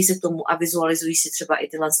 vrací se k tomu a vizualizují si třeba i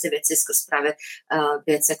tyhle věci skrz právě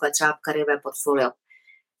věc, jako je třeba kariérové portfolio.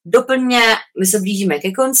 Doplně, my se blížíme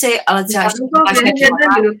ke konci, ale třeba ještě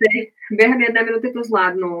během jedné minuty to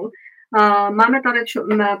zvládnu. Máme tady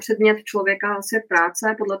předmět člověka a svět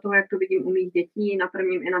práce, podle toho, jak to vidím u mých dětí, na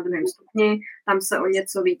prvním i na druhém stupni. Tam se o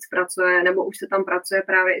něco víc pracuje, nebo už se tam pracuje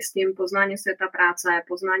právě i s tím poznáním světa práce,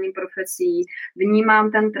 poznáním profesí. Vnímám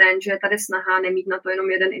ten trend, že je tady snaha nemít na to jenom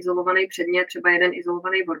jeden izolovaný předmět, třeba jeden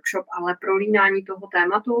izolovaný workshop, ale prolínání toho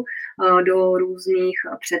tématu do různých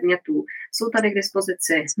předmětů. Jsou tady k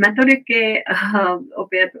dispozici metodiky,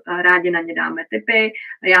 opět rádi na ně dáme tipy.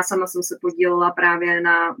 Já sama jsem se podílela právě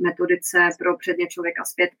na metodice pro předmět člověka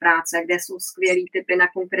zpět práce, kde jsou skvělý tipy na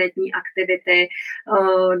konkrétní aktivity,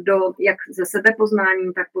 jak ze sebepoznání,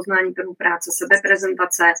 tak poznání trhu práce,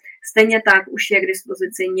 sebeprezentace. Stejně tak už je k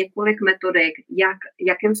dispozici několik metodik,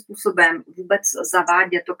 jakým způsobem vůbec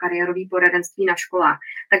zavádět to kariérové poradenství na školách.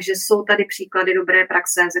 Takže jsou tady příklady dobré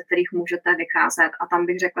praxe, ze kterých můžete vycházet a tam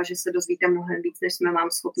bych řekla, že se dozvíte mnohem víc, než jsme vám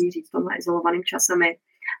schopni říct tomhle izolovaným časem.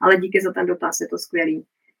 Ale díky za ten dotaz, je to skvělý.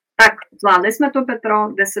 Tak, zvládli jsme to,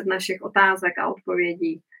 Petro, 10 našich otázek a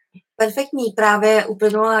odpovědí. Perfektní, právě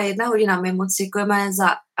uplynula 1 hodina. My moc děkujeme za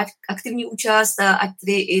aktivní účast, ať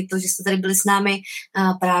tedy i to, že jste tady byli s námi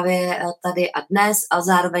právě tady a dnes a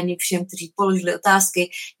zároveň všem, kteří položili otázky.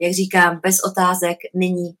 Jak říkám, bez otázek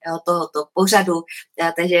není tohoto pořadu,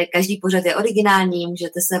 takže každý pořad je originální,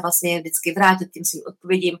 můžete se vlastně vždycky vrátit tím svým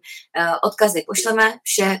odpovědím. Odkazy pošleme,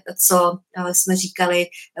 vše, co jsme říkali,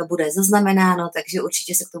 bude zaznamenáno, takže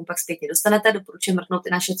určitě se k tomu pak zpětně dostanete. Doporučuji mrknout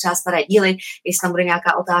i naše třeba staré díly, jestli tam bude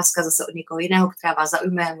nějaká otázka, zase od někoho jiného, která vás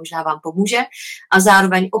zaujme, možná vám pomůže. A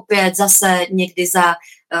zároveň opět zase někdy za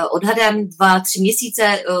odhadem 2-3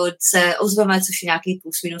 měsíce se ozveme, což je nějaký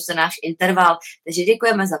plus minus náš interval. Takže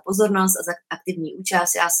děkujeme za pozornost a za aktivní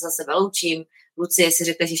účast. Já se zase loučím. Lucie, jestli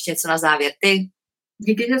řekneš ještě něco na závěr ty.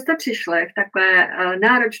 Díky, že jste přišli v takové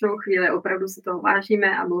náročnou chvíli, opravdu si toho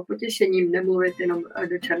vážíme a bylo potěšením nemluvit jenom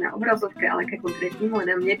do černé obrazovky, ale ke konkrétním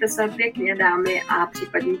lidem. Mějte se pěkně, dámy a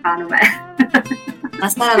případní pánové.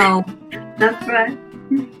 Naschledanou. Naschle.